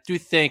 but I do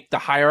think the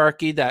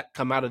hierarchy that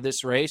come out of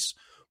this race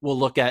will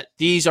look at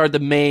these are the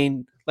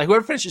main, like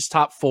whoever finishes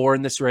top 4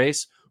 in this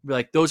race will be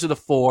like, those are the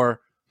 4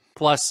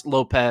 plus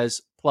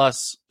Lopez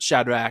plus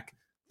Shadrack.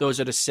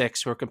 Those are the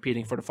 6 who are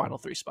competing for the final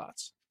 3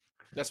 spots.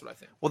 That's what I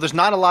think. Well, there's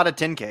not a lot of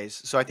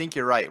 10Ks, so I think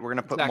you're right. We're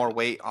going to put more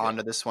weight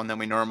onto this one than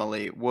we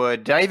normally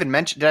would. Did I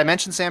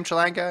mention Sam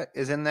Chalanka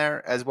is in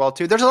there as well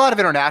too? There's a lot of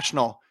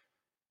international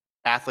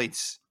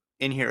athletes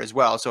in here as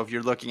well. So if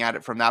you're looking at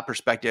it from that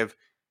perspective,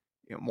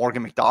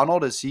 Morgan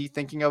McDonald, is he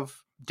thinking of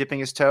dipping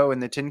his toe in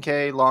the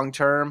 10K long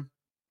term?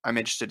 I'm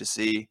interested to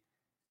see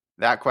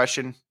that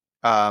question.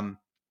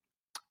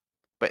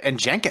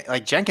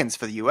 Jenkins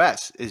for the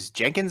US, is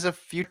Jenkins a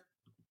future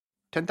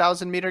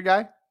 10,000 meter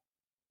guy?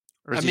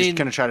 Or is he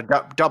going to try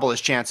to double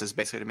his chances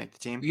basically to make the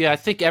team? Yeah, I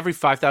think every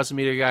 5,000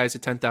 meter guy is a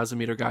 10,000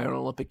 meter guy on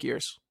Olympic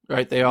years,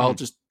 right? They all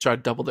just try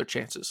to double their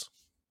chances.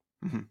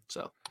 Mm-hmm.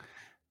 So,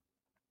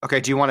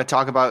 okay, do you want to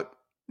talk about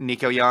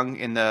Nico Young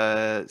in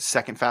the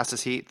second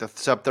fastest heat, the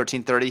sub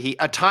 1330 heat,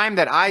 a time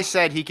that I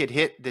said he could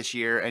hit this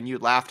year, and you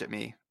laughed at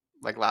me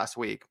like last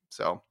week.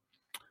 So,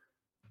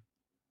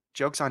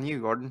 joke's on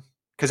you, Gordon.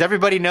 Because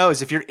everybody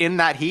knows if you're in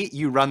that heat,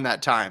 you run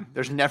that time.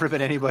 There's never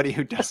been anybody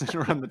who doesn't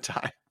run the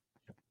time.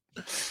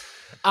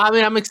 I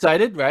mean, I'm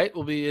excited, right?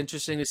 Will be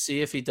interesting to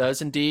see if he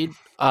does indeed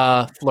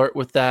flirt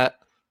with that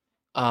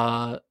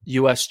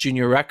U.S.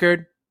 junior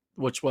record,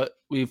 which what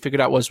we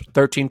figured out was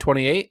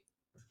 13:28,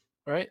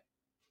 right?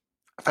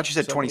 I thought you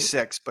said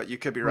 26, but you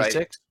could be 26?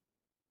 Right.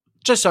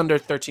 Just under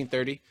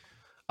 13:30.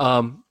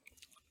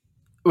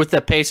 With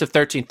the pace of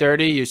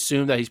 13:30, you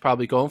assume that he's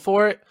probably going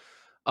for it.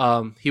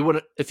 He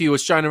wouldn't, if he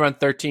was trying to run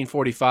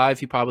 13:45,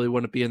 he probably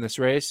wouldn't be in this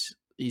race.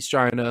 He's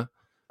trying to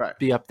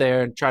be up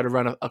there and try to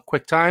run a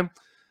quick time.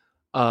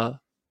 I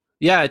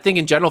think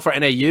in general for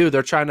NAU,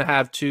 they're trying to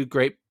have 2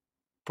 great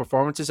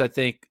performances. I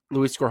think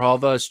Luis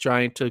Grijalva is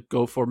trying to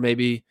go for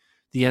maybe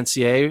the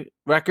NCAA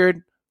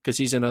record because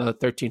he's in a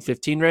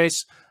 13:15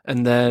 race,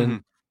 and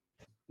then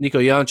Nico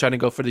Young trying to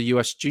go for the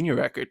U.S. junior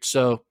record.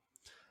 So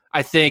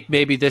I think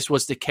maybe this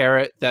was the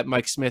carrot that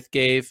Mike Smith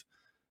gave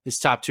his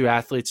top 2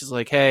 athletes. Is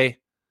like, hey,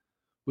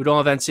 we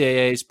don't have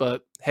NCAAs,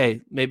 but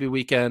hey, maybe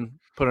we can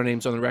put our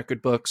names on the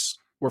record books.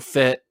 We're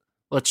fit.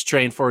 Let's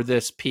train for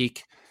this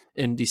peak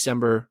in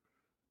December,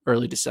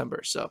 early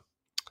December. So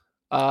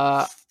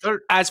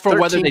as for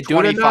whether they do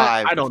it or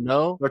not, I don't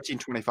know.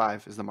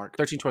 13:25 is the mark.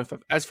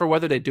 13:25. As for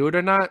whether they do it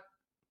or not,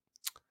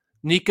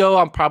 Nico,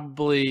 I'll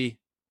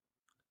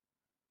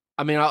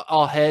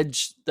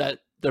hedge that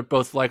they're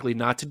both likely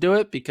not to do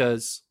it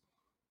because,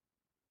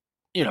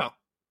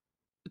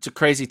 it's a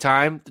crazy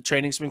time. The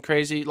training's been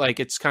crazy. Like,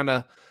 it's kind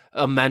of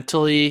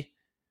mentally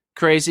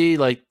crazy.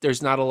 Like,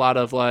 there's not a lot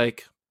of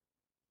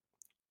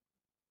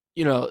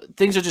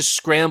things are just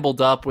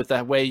scrambled up with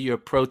that way you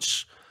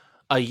approach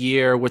a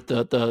year with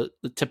the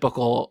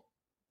typical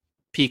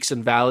peaks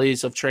and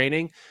valleys of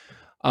training.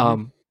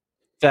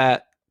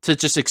 That to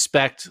just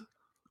expect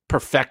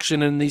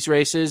perfection in these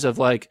races of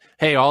like,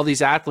 hey, all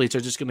these athletes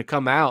are just going to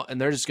come out and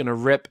they're just going to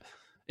rip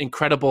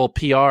incredible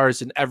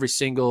PRs in every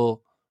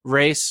single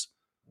race.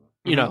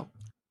 You know,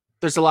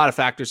 there's a lot of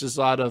factors. There's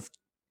a lot of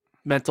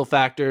mental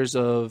factors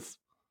of,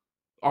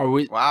 are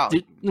we,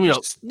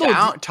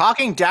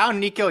 talking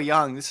down Nico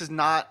Young. This is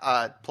not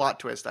a plot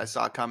twist I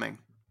saw coming.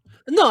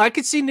 No, I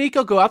could see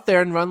Nico go out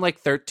there and run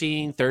like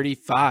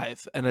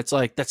 13:35, and it's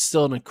like that's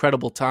still an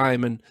incredible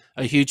time and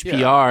a huge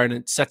PR, and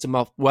it sets him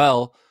up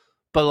well.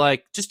 But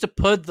like, just to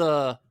put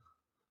the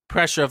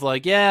pressure of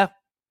like, yeah,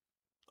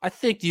 I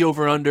think the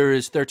over/under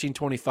is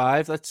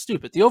 13:25. That's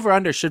stupid. The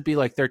over/under should be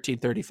like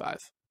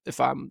 13:35 if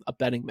I'm a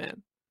betting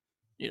man,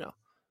 you know.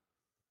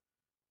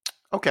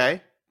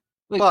 Okay,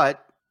 like,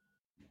 but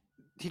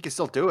he can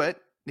still do it.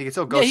 He can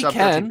still go sub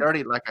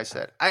 13:30, like I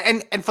said.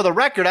 And for the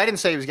record, I didn't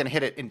say he was going to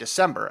hit it in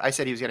December. I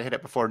said he was going to hit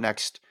it before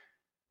next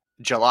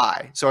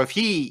July. So if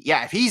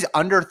he's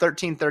under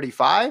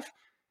 13:35,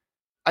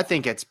 I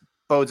think it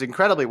bodes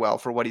incredibly well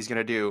for what he's going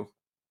to do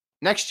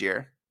next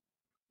year.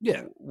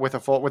 Yeah, with a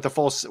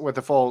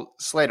full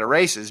slate of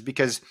races,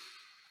 because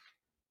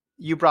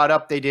you brought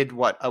up they did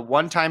a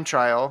one-time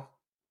trial,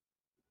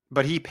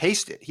 but he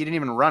paced it. He didn't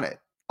even run it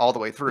all the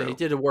way through. Yeah, he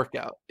did a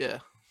workout. Yeah.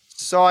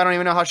 So I don't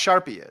even know how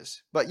sharp he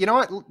is. But you know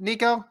what,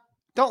 Nico?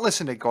 Don't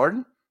listen to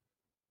Gordon.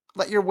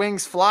 Let your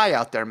wings fly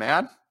out there,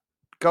 man.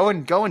 Go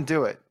and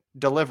do it.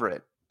 Deliver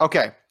it.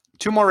 Okay,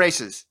 2 more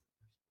races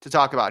to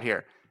talk about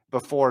here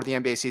before the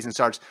NBA season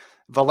starts.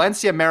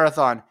 Valencia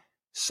Marathon,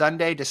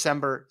 Sunday,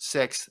 December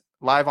 6th,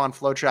 live on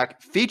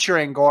FloTrack,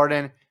 featuring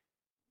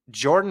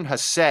Jordan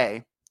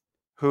Hasay,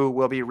 who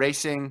will be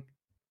racing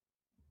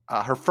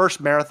her first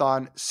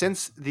marathon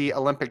since the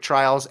Olympic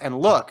trials. And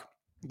look,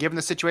 given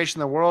the situation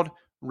in the world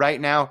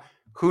right now,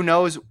 who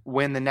knows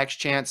when the next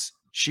chance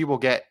she will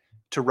get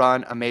to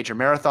run a major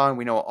marathon.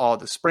 We know all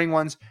the spring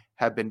ones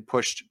have been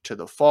pushed to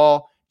the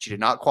fall. She did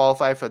not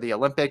qualify for the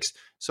Olympics.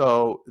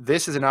 So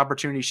this is an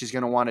opportunity she's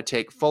going to want to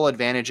take full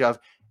advantage of.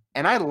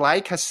 And I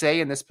like Hasay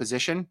in this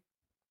position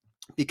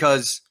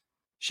because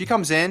she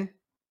comes in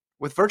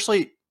with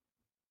virtually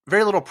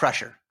very little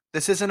pressure.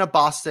 This isn't a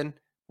Boston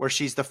where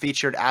she's the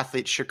featured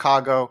athlete,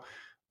 Chicago,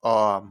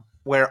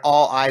 where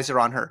all eyes are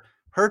on her.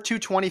 Her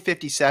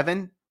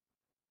 2:20.57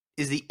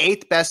 is the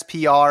 8th best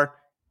PR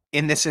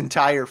in this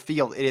entire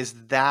field. It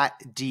is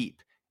that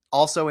deep.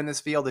 Also in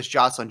this field is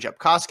Jocelyn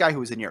Jepkosgei,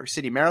 who is a New York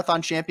City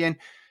Marathon champion.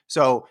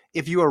 So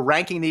if you are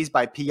ranking these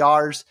by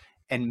PRs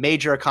and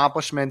major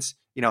accomplishments,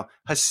 you know,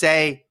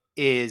 Hasay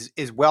is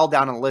well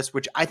down on the list,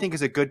 which I think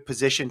is a good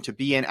position to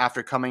be in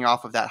after coming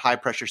off of that high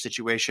pressure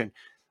situation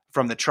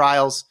from the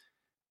trials.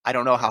 I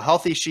don't know how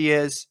healthy she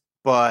is,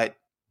 but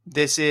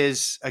this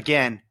is,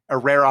 again, a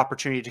rare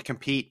opportunity to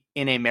compete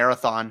in a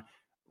marathon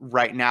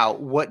right now.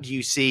 What do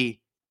you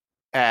see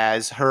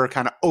as her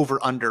kind of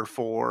over-under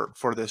for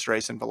this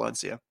race in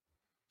Valencia?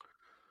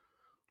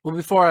 Well,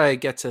 before I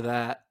get to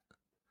that,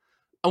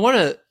 I want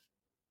to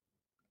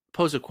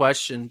pose a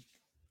question.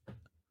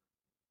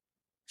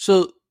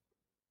 So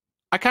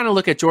I kind of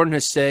look at Jordan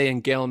Hasay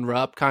and Galen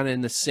Rupp kind of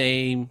in the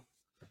same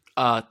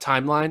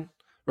timeline,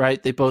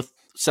 right? They both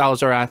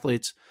Salazar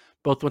athletes,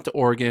 both went to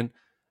Oregon,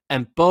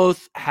 and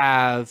both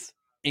have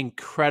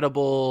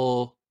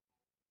incredible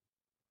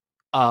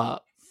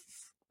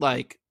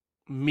like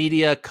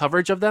media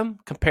coverage of them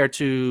compared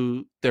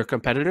to their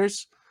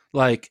competitors.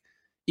 Like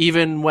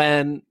even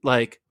when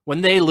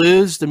they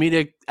lose, the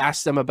media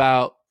asks them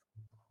about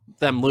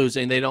them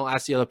losing. They don't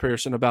ask the other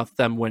person about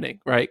them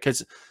winning, right?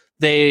 Because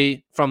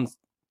Jordan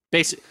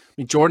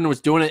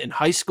was doing it in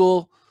high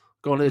school,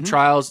 going to the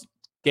trials.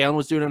 Galen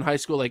was doing it in high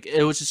school. Like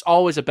it was just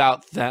always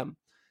about them.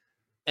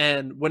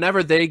 And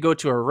whenever they go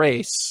to a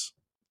race,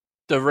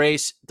 the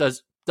race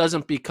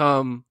doesn't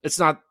become. It's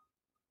not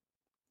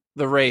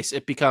the race.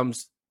 It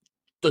becomes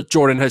the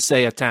Jordan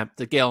Hasay attempt,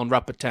 the Galen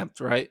Rupp attempt,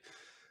 right?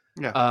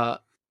 Yeah.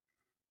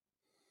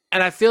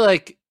 And I feel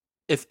like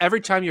if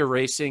every time you're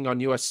racing on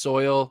U.S.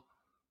 soil,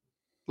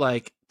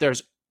 like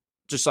there's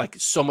just like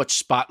so much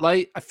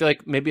spotlight, I feel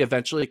like maybe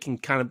eventually it can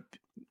kind of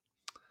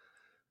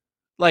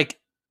like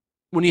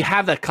when you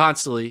have that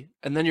constantly,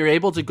 and then you're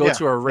able to go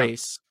to a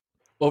race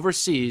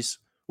overseas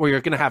where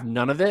you're going to have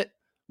none of it,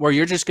 where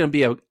you're just going to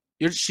be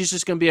she's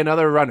just going to be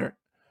another runner.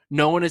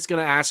 No one is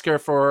going to ask her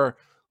for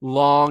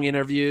long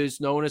interviews.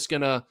 No one is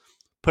going to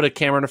put a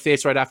camera in her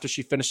face right after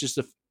she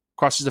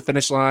crosses the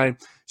finish line.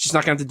 She's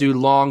not going to have to do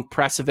long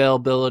press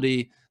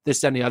availability,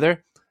 this, and the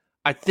other.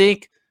 I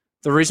think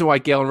the reason why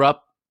Galen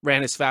Rupp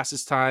ran his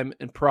fastest time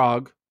in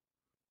Prague,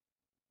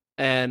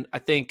 and I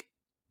think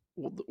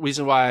the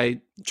reason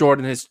why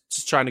Jordan is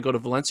just trying to go to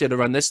Valencia to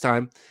run this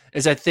time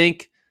is I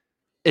think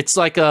it's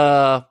like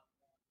a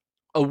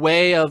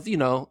way of, you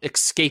know,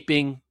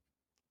 escaping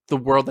the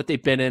world that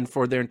they've been in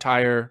for their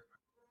entire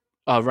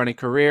running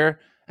career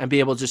and be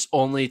able to just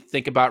only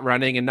think about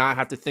running and not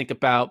have to think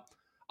about,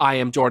 I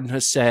am Jordan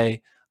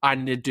Hasay. I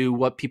need to do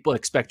what people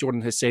expect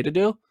Jordan Hasay to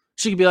do.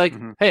 She could be like,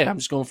 hey, I'm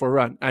just going for a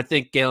run. I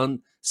think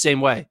Galen,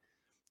 same way.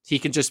 He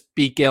can just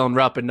be Galen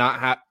Rupp and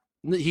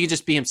he can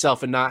just be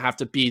himself and not have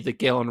to be the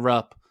Galen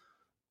Rupp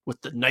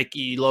with the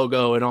Nike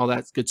logo and all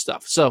that good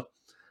stuff. So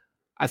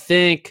I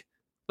think,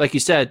 like you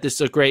said, this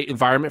is a great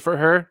environment for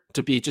her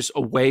to be just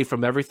away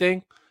from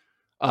everything.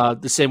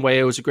 The same way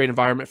it was a great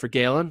environment for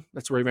Galen.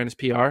 That's where he ran his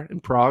PR in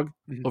Prague,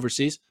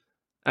 overseas.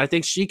 And I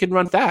think she can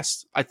run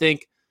fast. I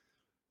think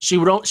she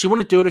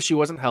wouldn't do it if she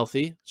wasn't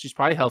healthy. She's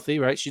probably healthy,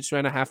 right? She just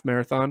ran a half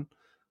marathon.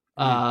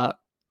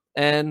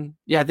 And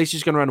yeah, I think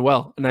she's going to run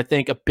well. And I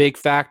think a big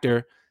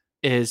factor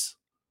is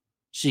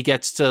she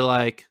gets to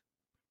like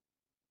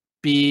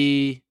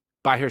be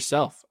by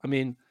herself. I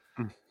mean,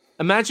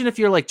 imagine if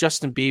you're like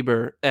Justin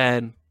Bieber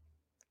and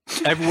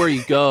everywhere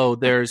you go,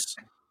 there's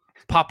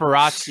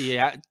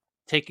paparazzi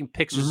taking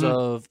pictures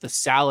of the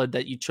salad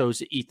that you chose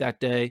to eat that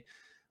day.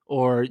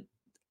 Or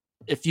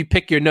if you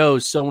pick your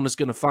nose, someone is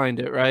going to find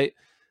it, right?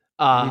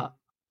 And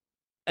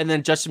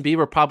then Justin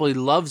Bieber probably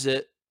loves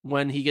it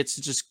when he gets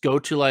to just go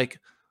to like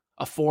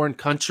a foreign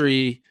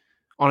country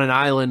on an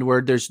island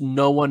where there's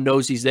no one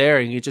knows he's there,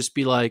 and you just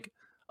be like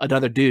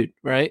another dude,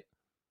 right?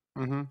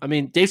 I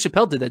mean, Dave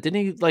Chappelle did that.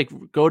 Didn't he like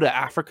go to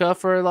Africa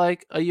for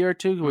like a year or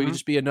two where you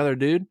just be another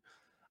dude?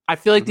 I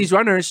feel like these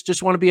runners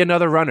just want to be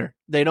another runner.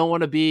 They don't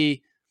want to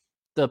be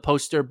the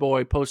poster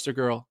boy, poster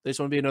girl. They just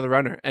want to be another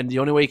runner. And the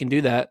only way you can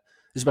do that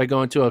is by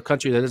going to a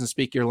country that doesn't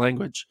speak your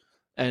language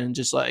and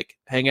just like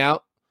hang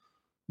out,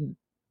 you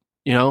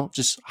know,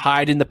 just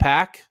hide in the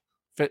pack,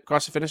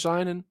 cross the finish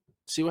line and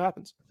see what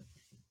happens.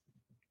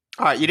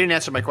 All right. You didn't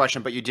answer my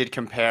question, but you did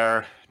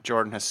compare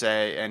Jordan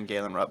Hasay and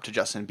Galen Rupp to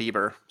Justin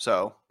Bieber.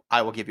 So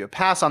I will give you a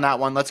pass on that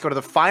one. Let's go to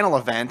the final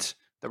event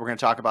that we're going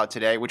to talk about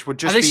today, which would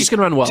just I think she's going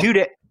to run well. 2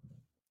 days.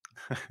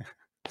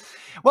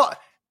 Well,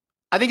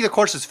 I think the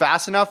course is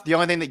fast enough. The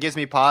only thing that gives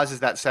me pause is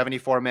that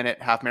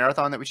 74-minute half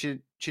marathon that she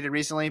did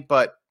recently.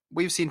 But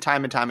we've seen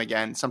time and time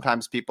again,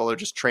 sometimes people are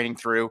just training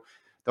through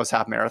those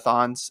half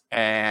marathons,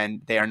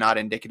 and they are not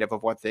indicative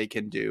of what they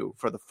can do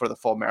for the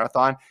full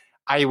marathon.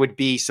 I would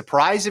be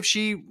surprised if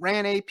she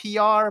ran a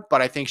PR,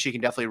 but I think she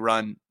can definitely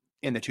run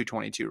in the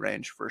 2:22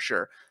 range for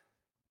sure.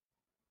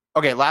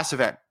 Okay, last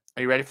event.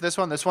 Are you ready for this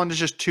one? This one is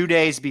just 2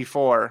 days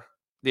before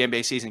the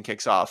NBA season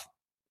kicks off.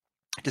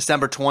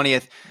 December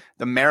 20th,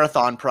 the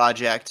Marathon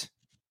Project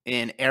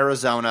in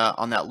Arizona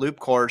on that loop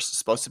course is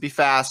supposed to be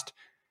fast.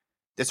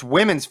 This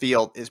women's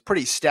field is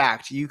pretty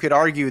stacked. You could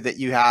argue that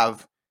you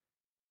have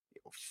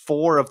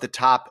 4 of the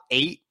top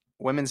 8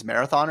 women's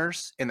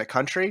marathoners in the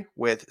country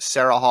with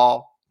Sarah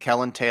Hall,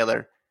 Kellen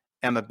Taylor,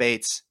 Emma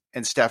Bates,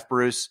 and Steph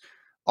Bruce.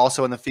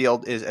 Also in the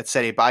field is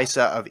Etsede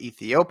Baisa of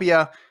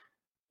Ethiopia,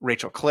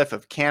 Rachel Cliff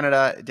of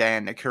Canada,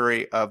 Diane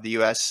Nakuri of the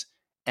U.S.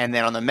 And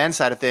then on the men's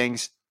side of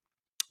things,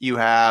 you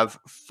have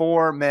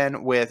 4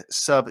 men with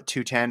sub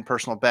 210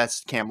 personal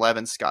bests: Cam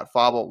Levin, Scott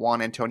Fauble,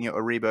 Juan Antonio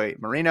Uribe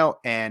Marino,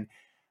 and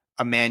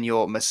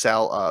Emmanuel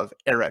Massel of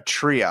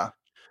Eritrea.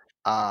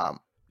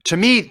 To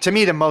me,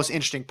 the most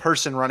interesting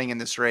person running in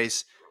this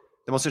race,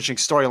 the most interesting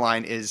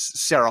storyline is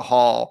Sarah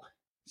Hall,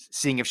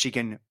 seeing if she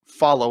can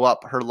follow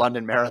up her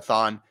London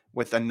Marathon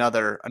with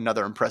another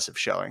impressive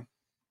showing.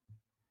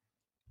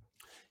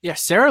 Yeah,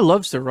 Sarah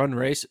loves to run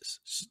races.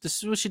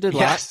 This is what she did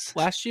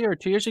last year or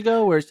 2 years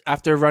ago, where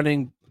after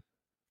running,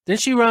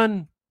 didn't she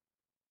run?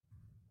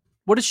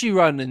 What did she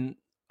run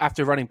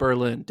after running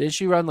Berlin? Did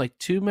she run like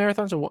 2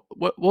 marathons? Or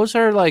what was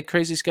her like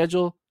crazy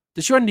schedule?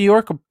 Did she run New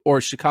York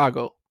or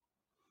Chicago?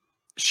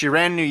 She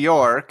ran New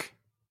York,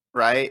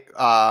 right?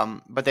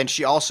 But then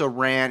she also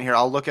ran here.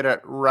 I'll look at it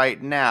right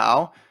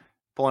now,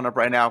 pulling up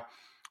right now.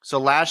 So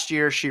last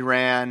year she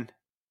ran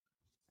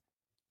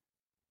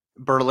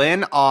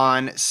Berlin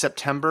on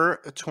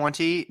September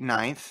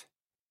 29th.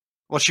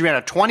 Well, she ran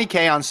a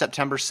 20K on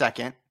September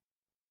 2nd.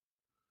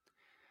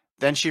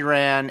 Then she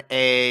ran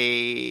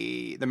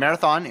the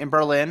marathon in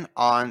Berlin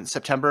on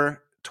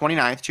September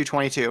 29th,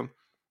 2:22.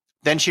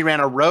 Then she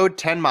ran a road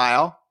 10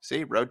 mile.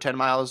 See, road 10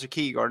 mile is a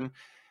key, Gordon,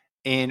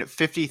 in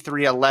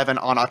 53:11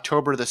 on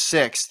October the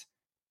 6th.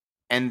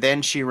 And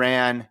then she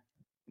ran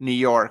New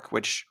York,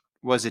 which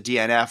was a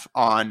DNF,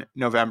 on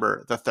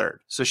November the 3rd.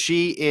 So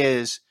she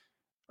is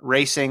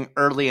racing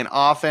early and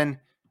often.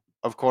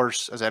 Of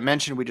course, as I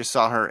mentioned, we just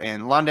saw her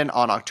in London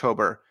on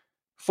October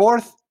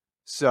 4th.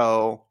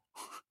 So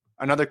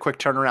another quick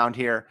turnaround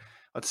here.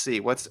 Let's see.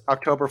 What's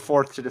October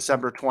 4th to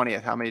December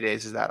 20th? How many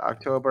days is that?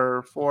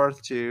 October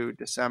 4th to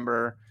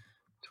December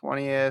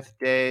 20th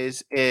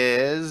days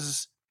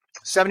is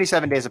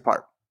 77 days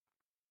apart.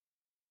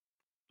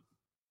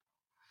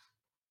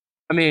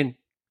 I mean,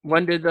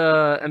 when did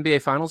the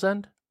NBA Finals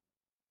end?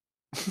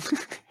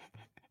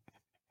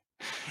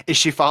 Is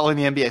she following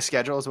the NBA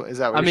schedule? Is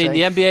that what you're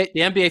saying?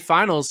 the NBA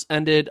Finals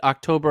ended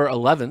October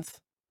 11th.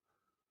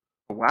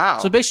 Wow.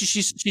 So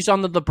basically, she's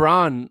on the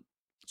LeBron.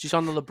 She's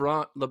on the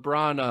LeBron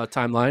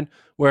timeline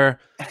where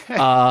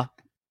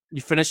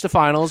you finish the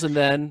finals and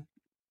then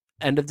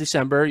end of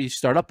December you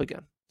start up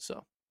again.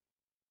 So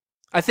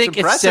I think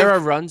if Sarah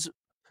runs,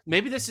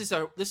 maybe this is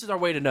our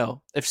way to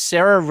know. If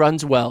Sarah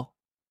runs well,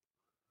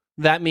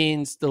 that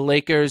means the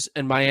Lakers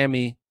and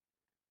Miami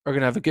are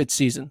going to have a good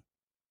season.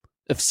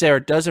 If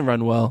Sarah doesn't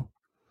run well,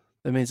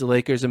 that means the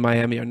Lakers and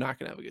Miami are not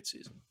going to have a good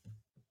season.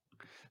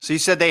 So you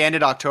said they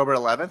ended October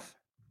 11th?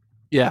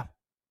 Yeah.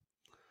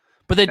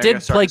 But they They're gonna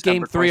did start play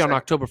December game 3 on 22nd.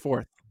 October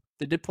 4th.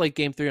 They did play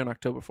game 3 on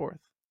October 4th.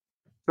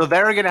 So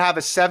they're going to have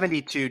a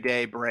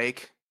 72-day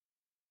break.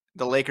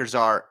 The Lakers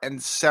are.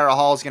 And Sarah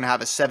Hall is going to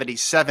have a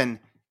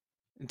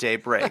 77-day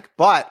break.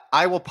 But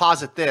I will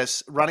posit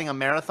this. Running a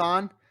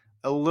marathon,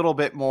 a little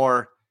bit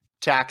more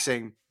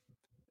taxing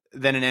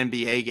than an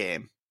NBA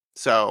game.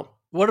 So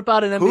What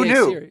about an who NBA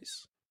knew?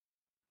 series?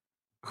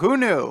 Who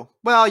knew?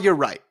 Well, you're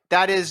right.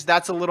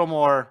 That's a little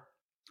more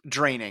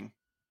draining.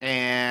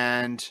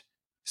 And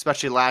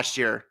especially last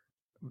year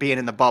being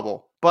in the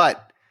bubble.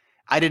 But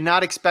I did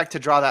not expect to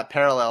draw that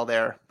parallel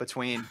there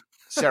between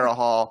Sarah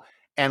Hall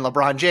and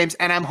LeBron James.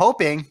 And I'm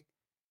hoping,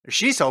 or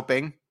she's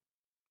hoping,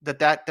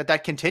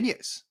 that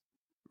continues,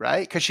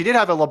 right? Because she did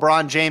have a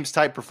LeBron James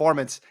type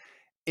performance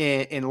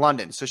in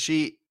London. So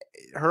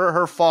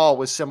her fall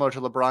was similar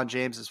to LeBron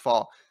James's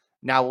fall.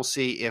 Now we'll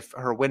see if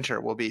her winter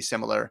will be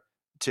similar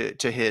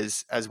to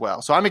his as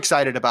well. So I'm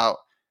excited about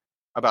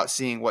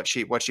seeing what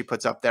she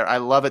puts up there. I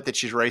love it that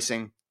she's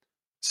racing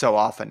so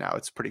often now.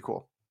 It's pretty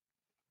cool.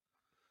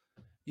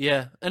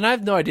 Yeah, and I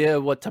have no idea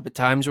what type of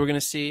times we're going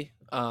to see.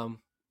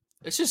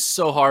 It's just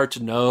so hard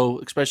to know,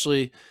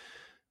 especially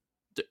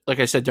like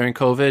I said during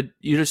COVID.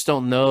 You just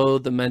don't know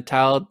the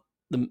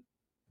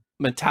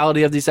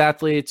mentality of these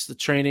athletes, the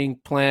training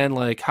plan,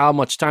 like how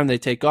much time they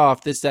take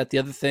off, this, that, the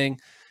other thing.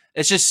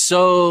 It's just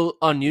so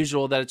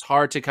unusual that it's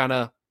hard to kind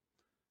of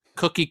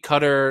cookie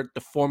cutter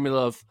the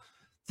formula of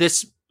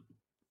this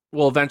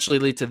will eventually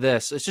lead to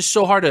this. It's just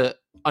so hard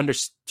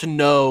to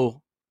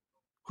know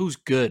who's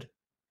good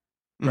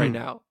right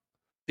now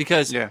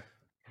because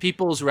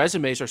people's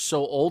resumes are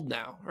so old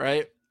now,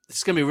 right?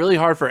 It's going to be really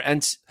hard for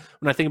when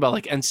I think about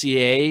like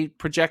NCAA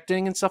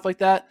projecting and stuff like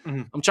that.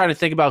 I'm trying to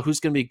think about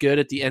who's going to be good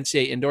at the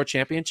NCAA indoor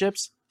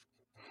championships.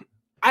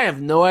 I have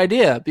no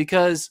idea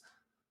because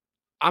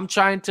I'm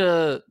trying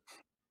to,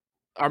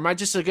 am I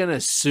just going to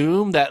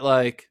assume that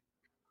like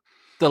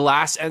the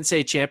last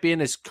NCAA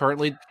champion is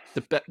currently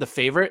the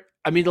favorite?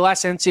 I mean, the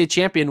last NCAA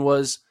champion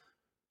was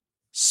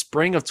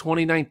spring of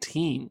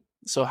 2019.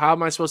 So how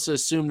am I supposed to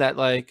assume that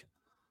like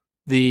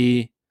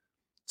the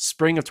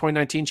spring of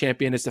 2019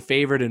 champion is the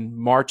favorite in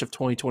March of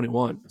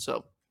 2021?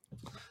 So,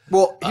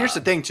 well, here's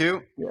the thing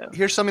too. Yeah.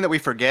 Here's something that we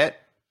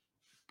forget.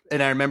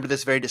 And I remember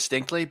this very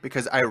distinctly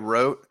because I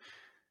wrote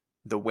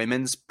the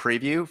women's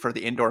preview for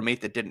the indoor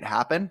meet that didn't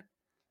happen.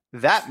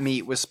 That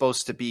meet was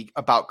supposed to be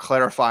about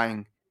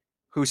clarifying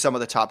who some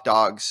of the top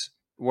dogs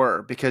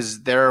were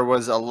because there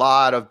was a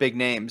lot of big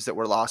names that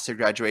were lost to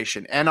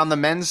graduation and on the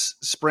men's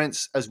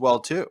sprints as well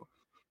too.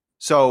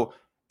 So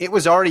it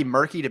was already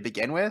murky to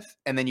begin with,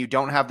 and then you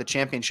don't have the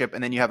championship,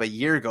 and then you have a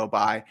year go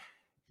by,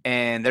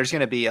 and there's going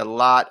to be a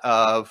lot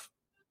of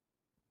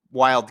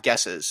wild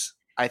guesses,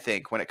 I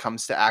think, when it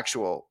comes to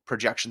actual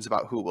projections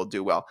about who will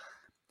do well.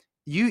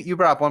 You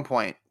brought up one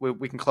point.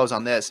 We can close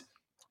on this.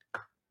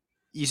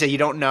 You say you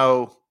don't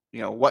know,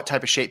 what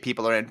type of shape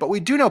people are in, but we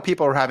do know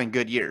people are having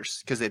good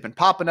years because they've been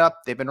popping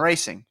up, they've been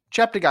racing.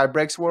 Cheptegei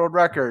breaks world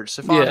records.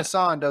 Sifan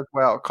Hassan does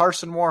well.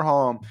 Carson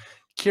Warholm,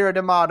 Kira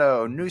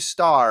D'Amato, new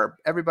star,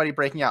 everybody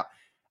breaking out.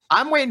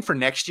 I'm waiting for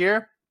next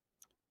year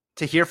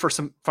to hear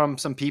from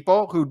some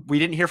people who we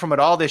didn't hear from at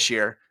all this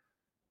year,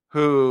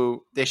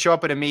 who they show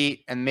up at a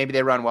meet and maybe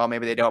they run well,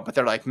 maybe they don't, but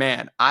they're like,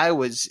 man, I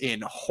was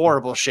in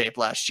horrible shape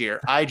last year.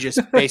 I just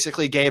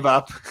basically gave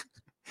up.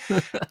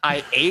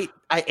 I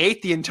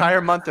ate the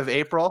entire month of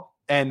April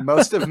and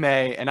most of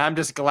May, and I'm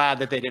just glad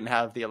that they didn't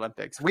have the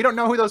Olympics. We don't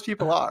know who those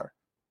people are,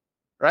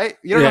 right?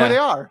 You don't know who they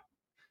are.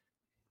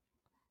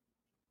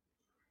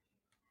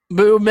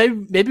 But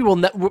maybe we'll.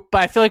 But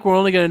I feel like we're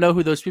only going to know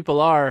who those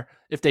people are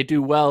if they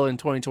do well in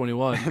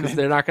 2021 because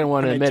they're not going to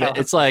want to admit it.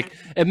 It's like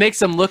it makes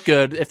them look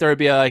good if they're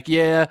be like,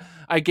 yeah,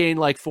 I gained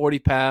like 40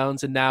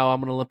 pounds and now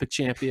I'm an Olympic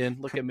champion.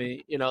 Look at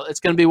me. It's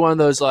going to be one of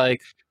those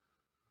like.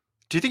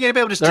 Do you think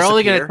anybody will just? They're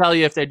only going to tell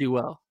you if they do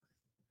well.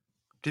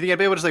 Do you think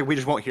anybody will just we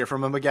just won't hear from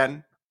them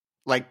again?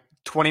 Like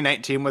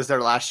 2019 was their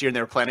last year and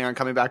they were planning on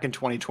coming back in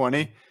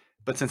 2020,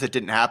 but since it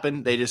didn't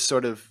happen, they just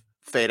sort of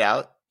fade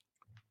out.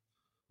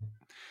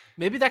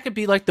 Maybe that could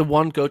be like the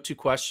one go-to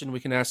question we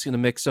can ask in the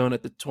mix zone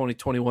at the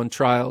 2021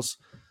 trials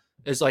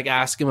is like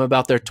ask them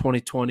about their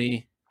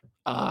 2020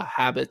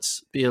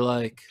 habits. Be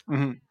like,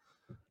 I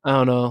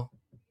don't know.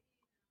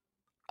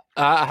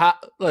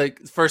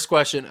 First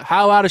question,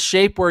 how out of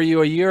shape were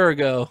you a year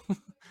ago?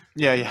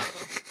 Yeah.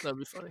 That'd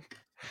be funny.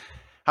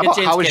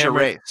 How was your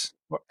race?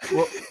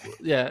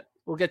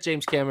 We'll get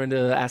James Cameron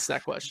to ask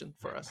that question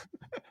for us.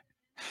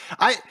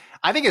 I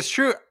think it's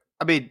true.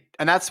 I mean,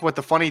 and that's what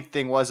the funny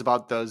thing was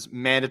about those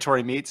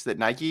mandatory meets that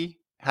Nike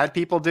had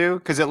people do,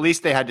 because at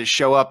least they had to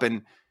show up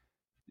and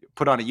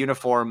put on a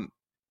uniform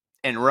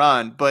and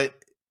run. But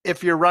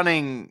if you're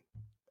running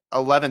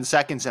 11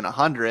 seconds in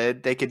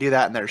 100, they could do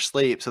that in their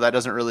sleep. So that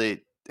doesn't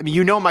really, I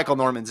mean, Michael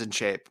Norman's in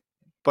shape,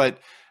 but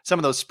some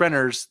of those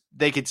sprinters,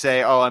 they could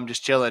say, oh, I'm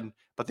just chilling,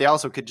 but they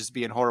also could just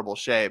be in horrible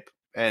shape.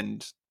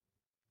 And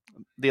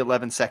the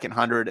 11-second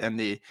 100 and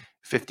the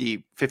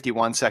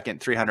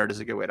 51-second 300 is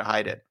a good way to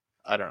hide it.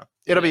 I don't know.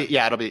 It'll be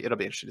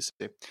interesting to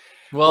see.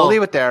 Well, We'll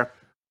leave it there.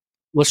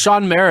 Well,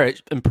 Sean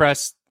Merritt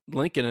impressed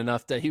Lincoln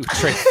enough that he would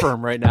trade for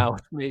him right now.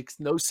 It makes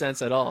no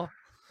sense at all.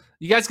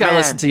 You guys got to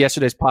listen to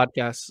yesterday's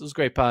podcast. It was a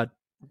great pod.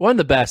 One of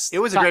the best. It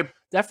was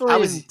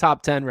definitely in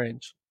top 10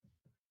 range.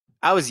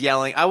 I was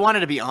yelling. I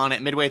wanted to be on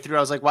it midway through. I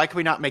was like, why can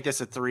we not make this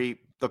the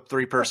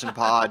three-person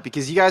pod?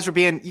 Because you guys are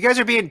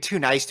being too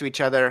nice to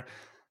each other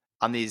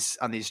on these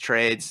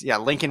trades. Yeah,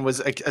 Lincoln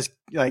was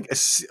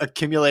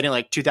accumulating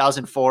like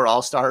 2004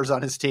 All-Stars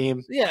on his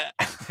team. Yeah.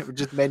 It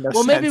just made no sense.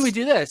 Well, maybe we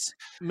do this.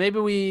 Maybe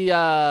we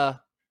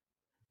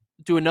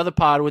do another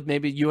pod with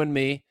maybe you and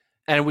me,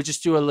 and we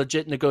just do a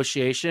legit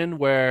negotiation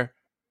where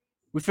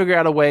we figure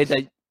out a way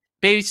that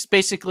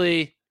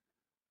basically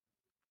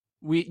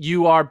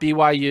you are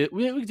BYU.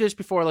 We did this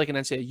before, like an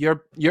NCAA.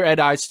 You're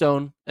Ed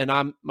Eyestone, and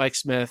I'm Mike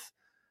Smith,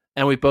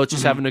 and we both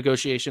just have a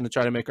negotiation to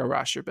try to make our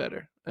roster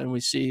better, and we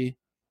see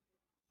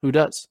who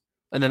does,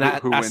 and then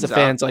who ask the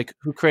fans like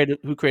who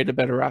created a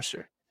better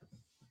roster.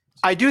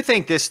 I do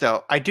think this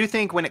though. I do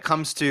think when it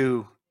comes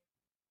to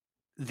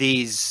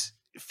these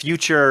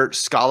future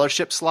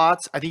scholarship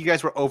slots, I think you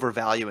guys were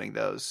overvaluing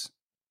those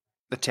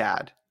a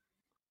tad.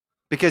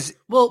 Because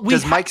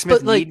does Mike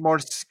Smith need more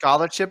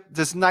scholarship?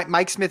 Does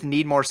Mike Smith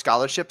need more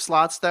scholarship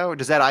slots though?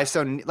 Does Ed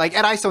Eyestone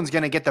Ed Eyestone's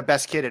going to get the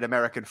best kid at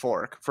American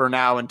Fork for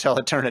now until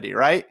eternity,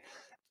 right?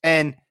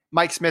 And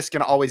Mike Smith's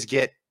going to always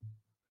get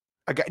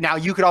a guy. Now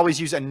you could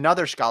always use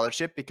another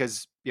scholarship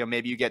because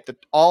maybe you get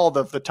all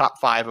the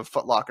top 5 of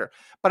Foot Locker.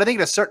 But I think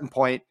at a certain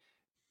point,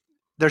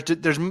 there's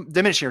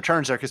diminishing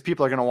returns there because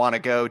people are going to want to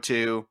go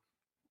to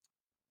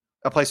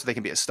a place where they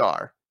can be a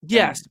star.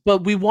 Yes,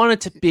 but we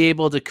wanted to be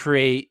able to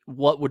create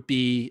what would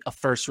be a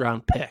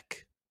first-round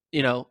pick,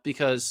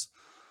 because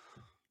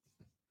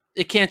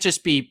it can't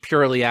just be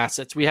purely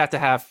assets. We have to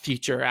have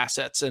future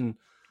assets and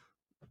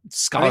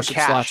scholarship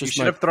slots. You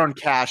should have thrown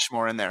cash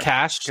more in there.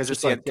 Cash? Because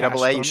it's the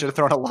NCAA, you should have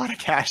thrown a lot of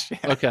cash.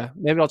 Yeah. Okay,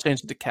 maybe I'll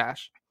change it to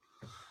cash.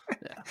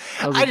 Yeah,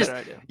 that was a better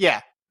idea.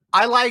 Yeah,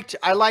 I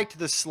liked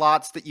the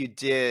slots that you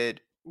did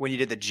when you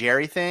did the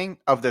Jerry thing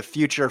of the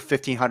future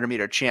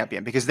 1,500-meter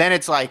champion, because then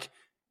it's like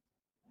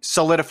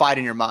solidified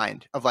in your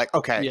mind of like,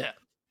 okay, yeah,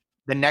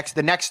 the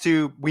next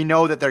two, we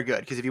know that they're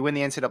good because if you win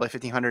the NCAA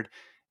 1,500,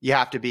 you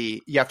have to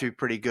be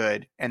pretty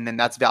good, and then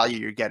that's value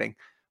you're getting.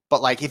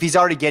 But like if he's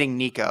already getting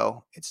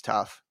Nico, it's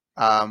tough.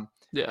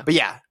 Yeah, but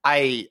yeah,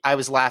 I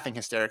was laughing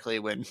hysterically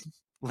when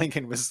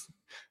Lincoln was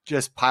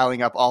just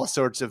piling up all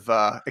sorts of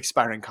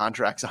expiring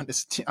contracts on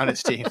his team.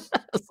 It's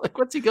like,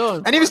 what's he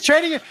going? And he was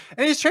trading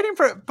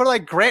for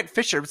like Grant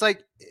Fisher. It was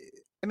like,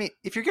 I mean,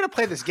 if you're gonna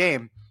play this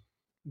game,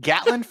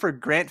 Gatlin for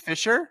Grant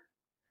Fisher,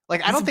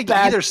 like I don't think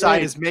either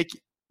side is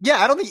making.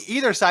 Yeah, I don't think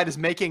either side is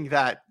making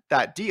that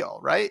deal,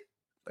 right?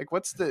 Like,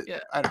 what's the?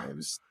 Yeah. I don't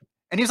know.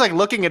 And he was like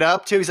looking it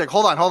up too. He's like,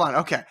 hold on,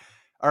 okay,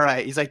 all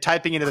right. He's like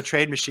typing into the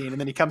trade machine, and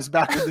then he comes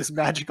back with this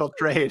magical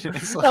trade. And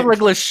it's like, I'm like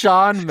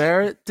LaShawn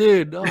Merritt,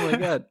 dude. Oh my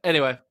god.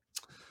 Anyway,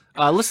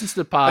 listen to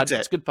the pod.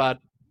 It's a good pod.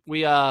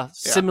 We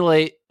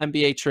simulate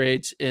NBA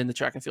trades in the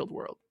track and field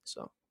world.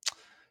 So.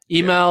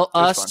 Email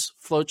us,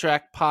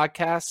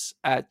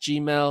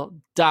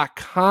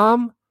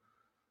 FloTrackPodcasts@gmail.com.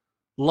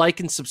 Like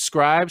and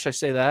subscribe. Should I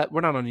say that?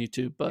 We're not on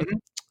YouTube, but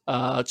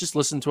just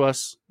listen to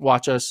us,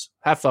 watch us,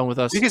 have fun with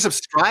us. You can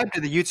subscribe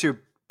to the YouTube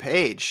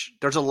page.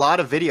 There's a lot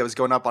of videos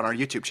going up on our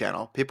YouTube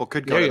channel. People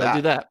could go to that.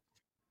 Do that.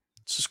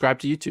 Subscribe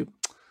to YouTube.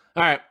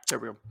 All right. There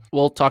we go.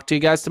 We'll talk to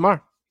you guys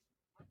tomorrow.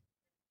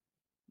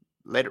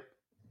 Later.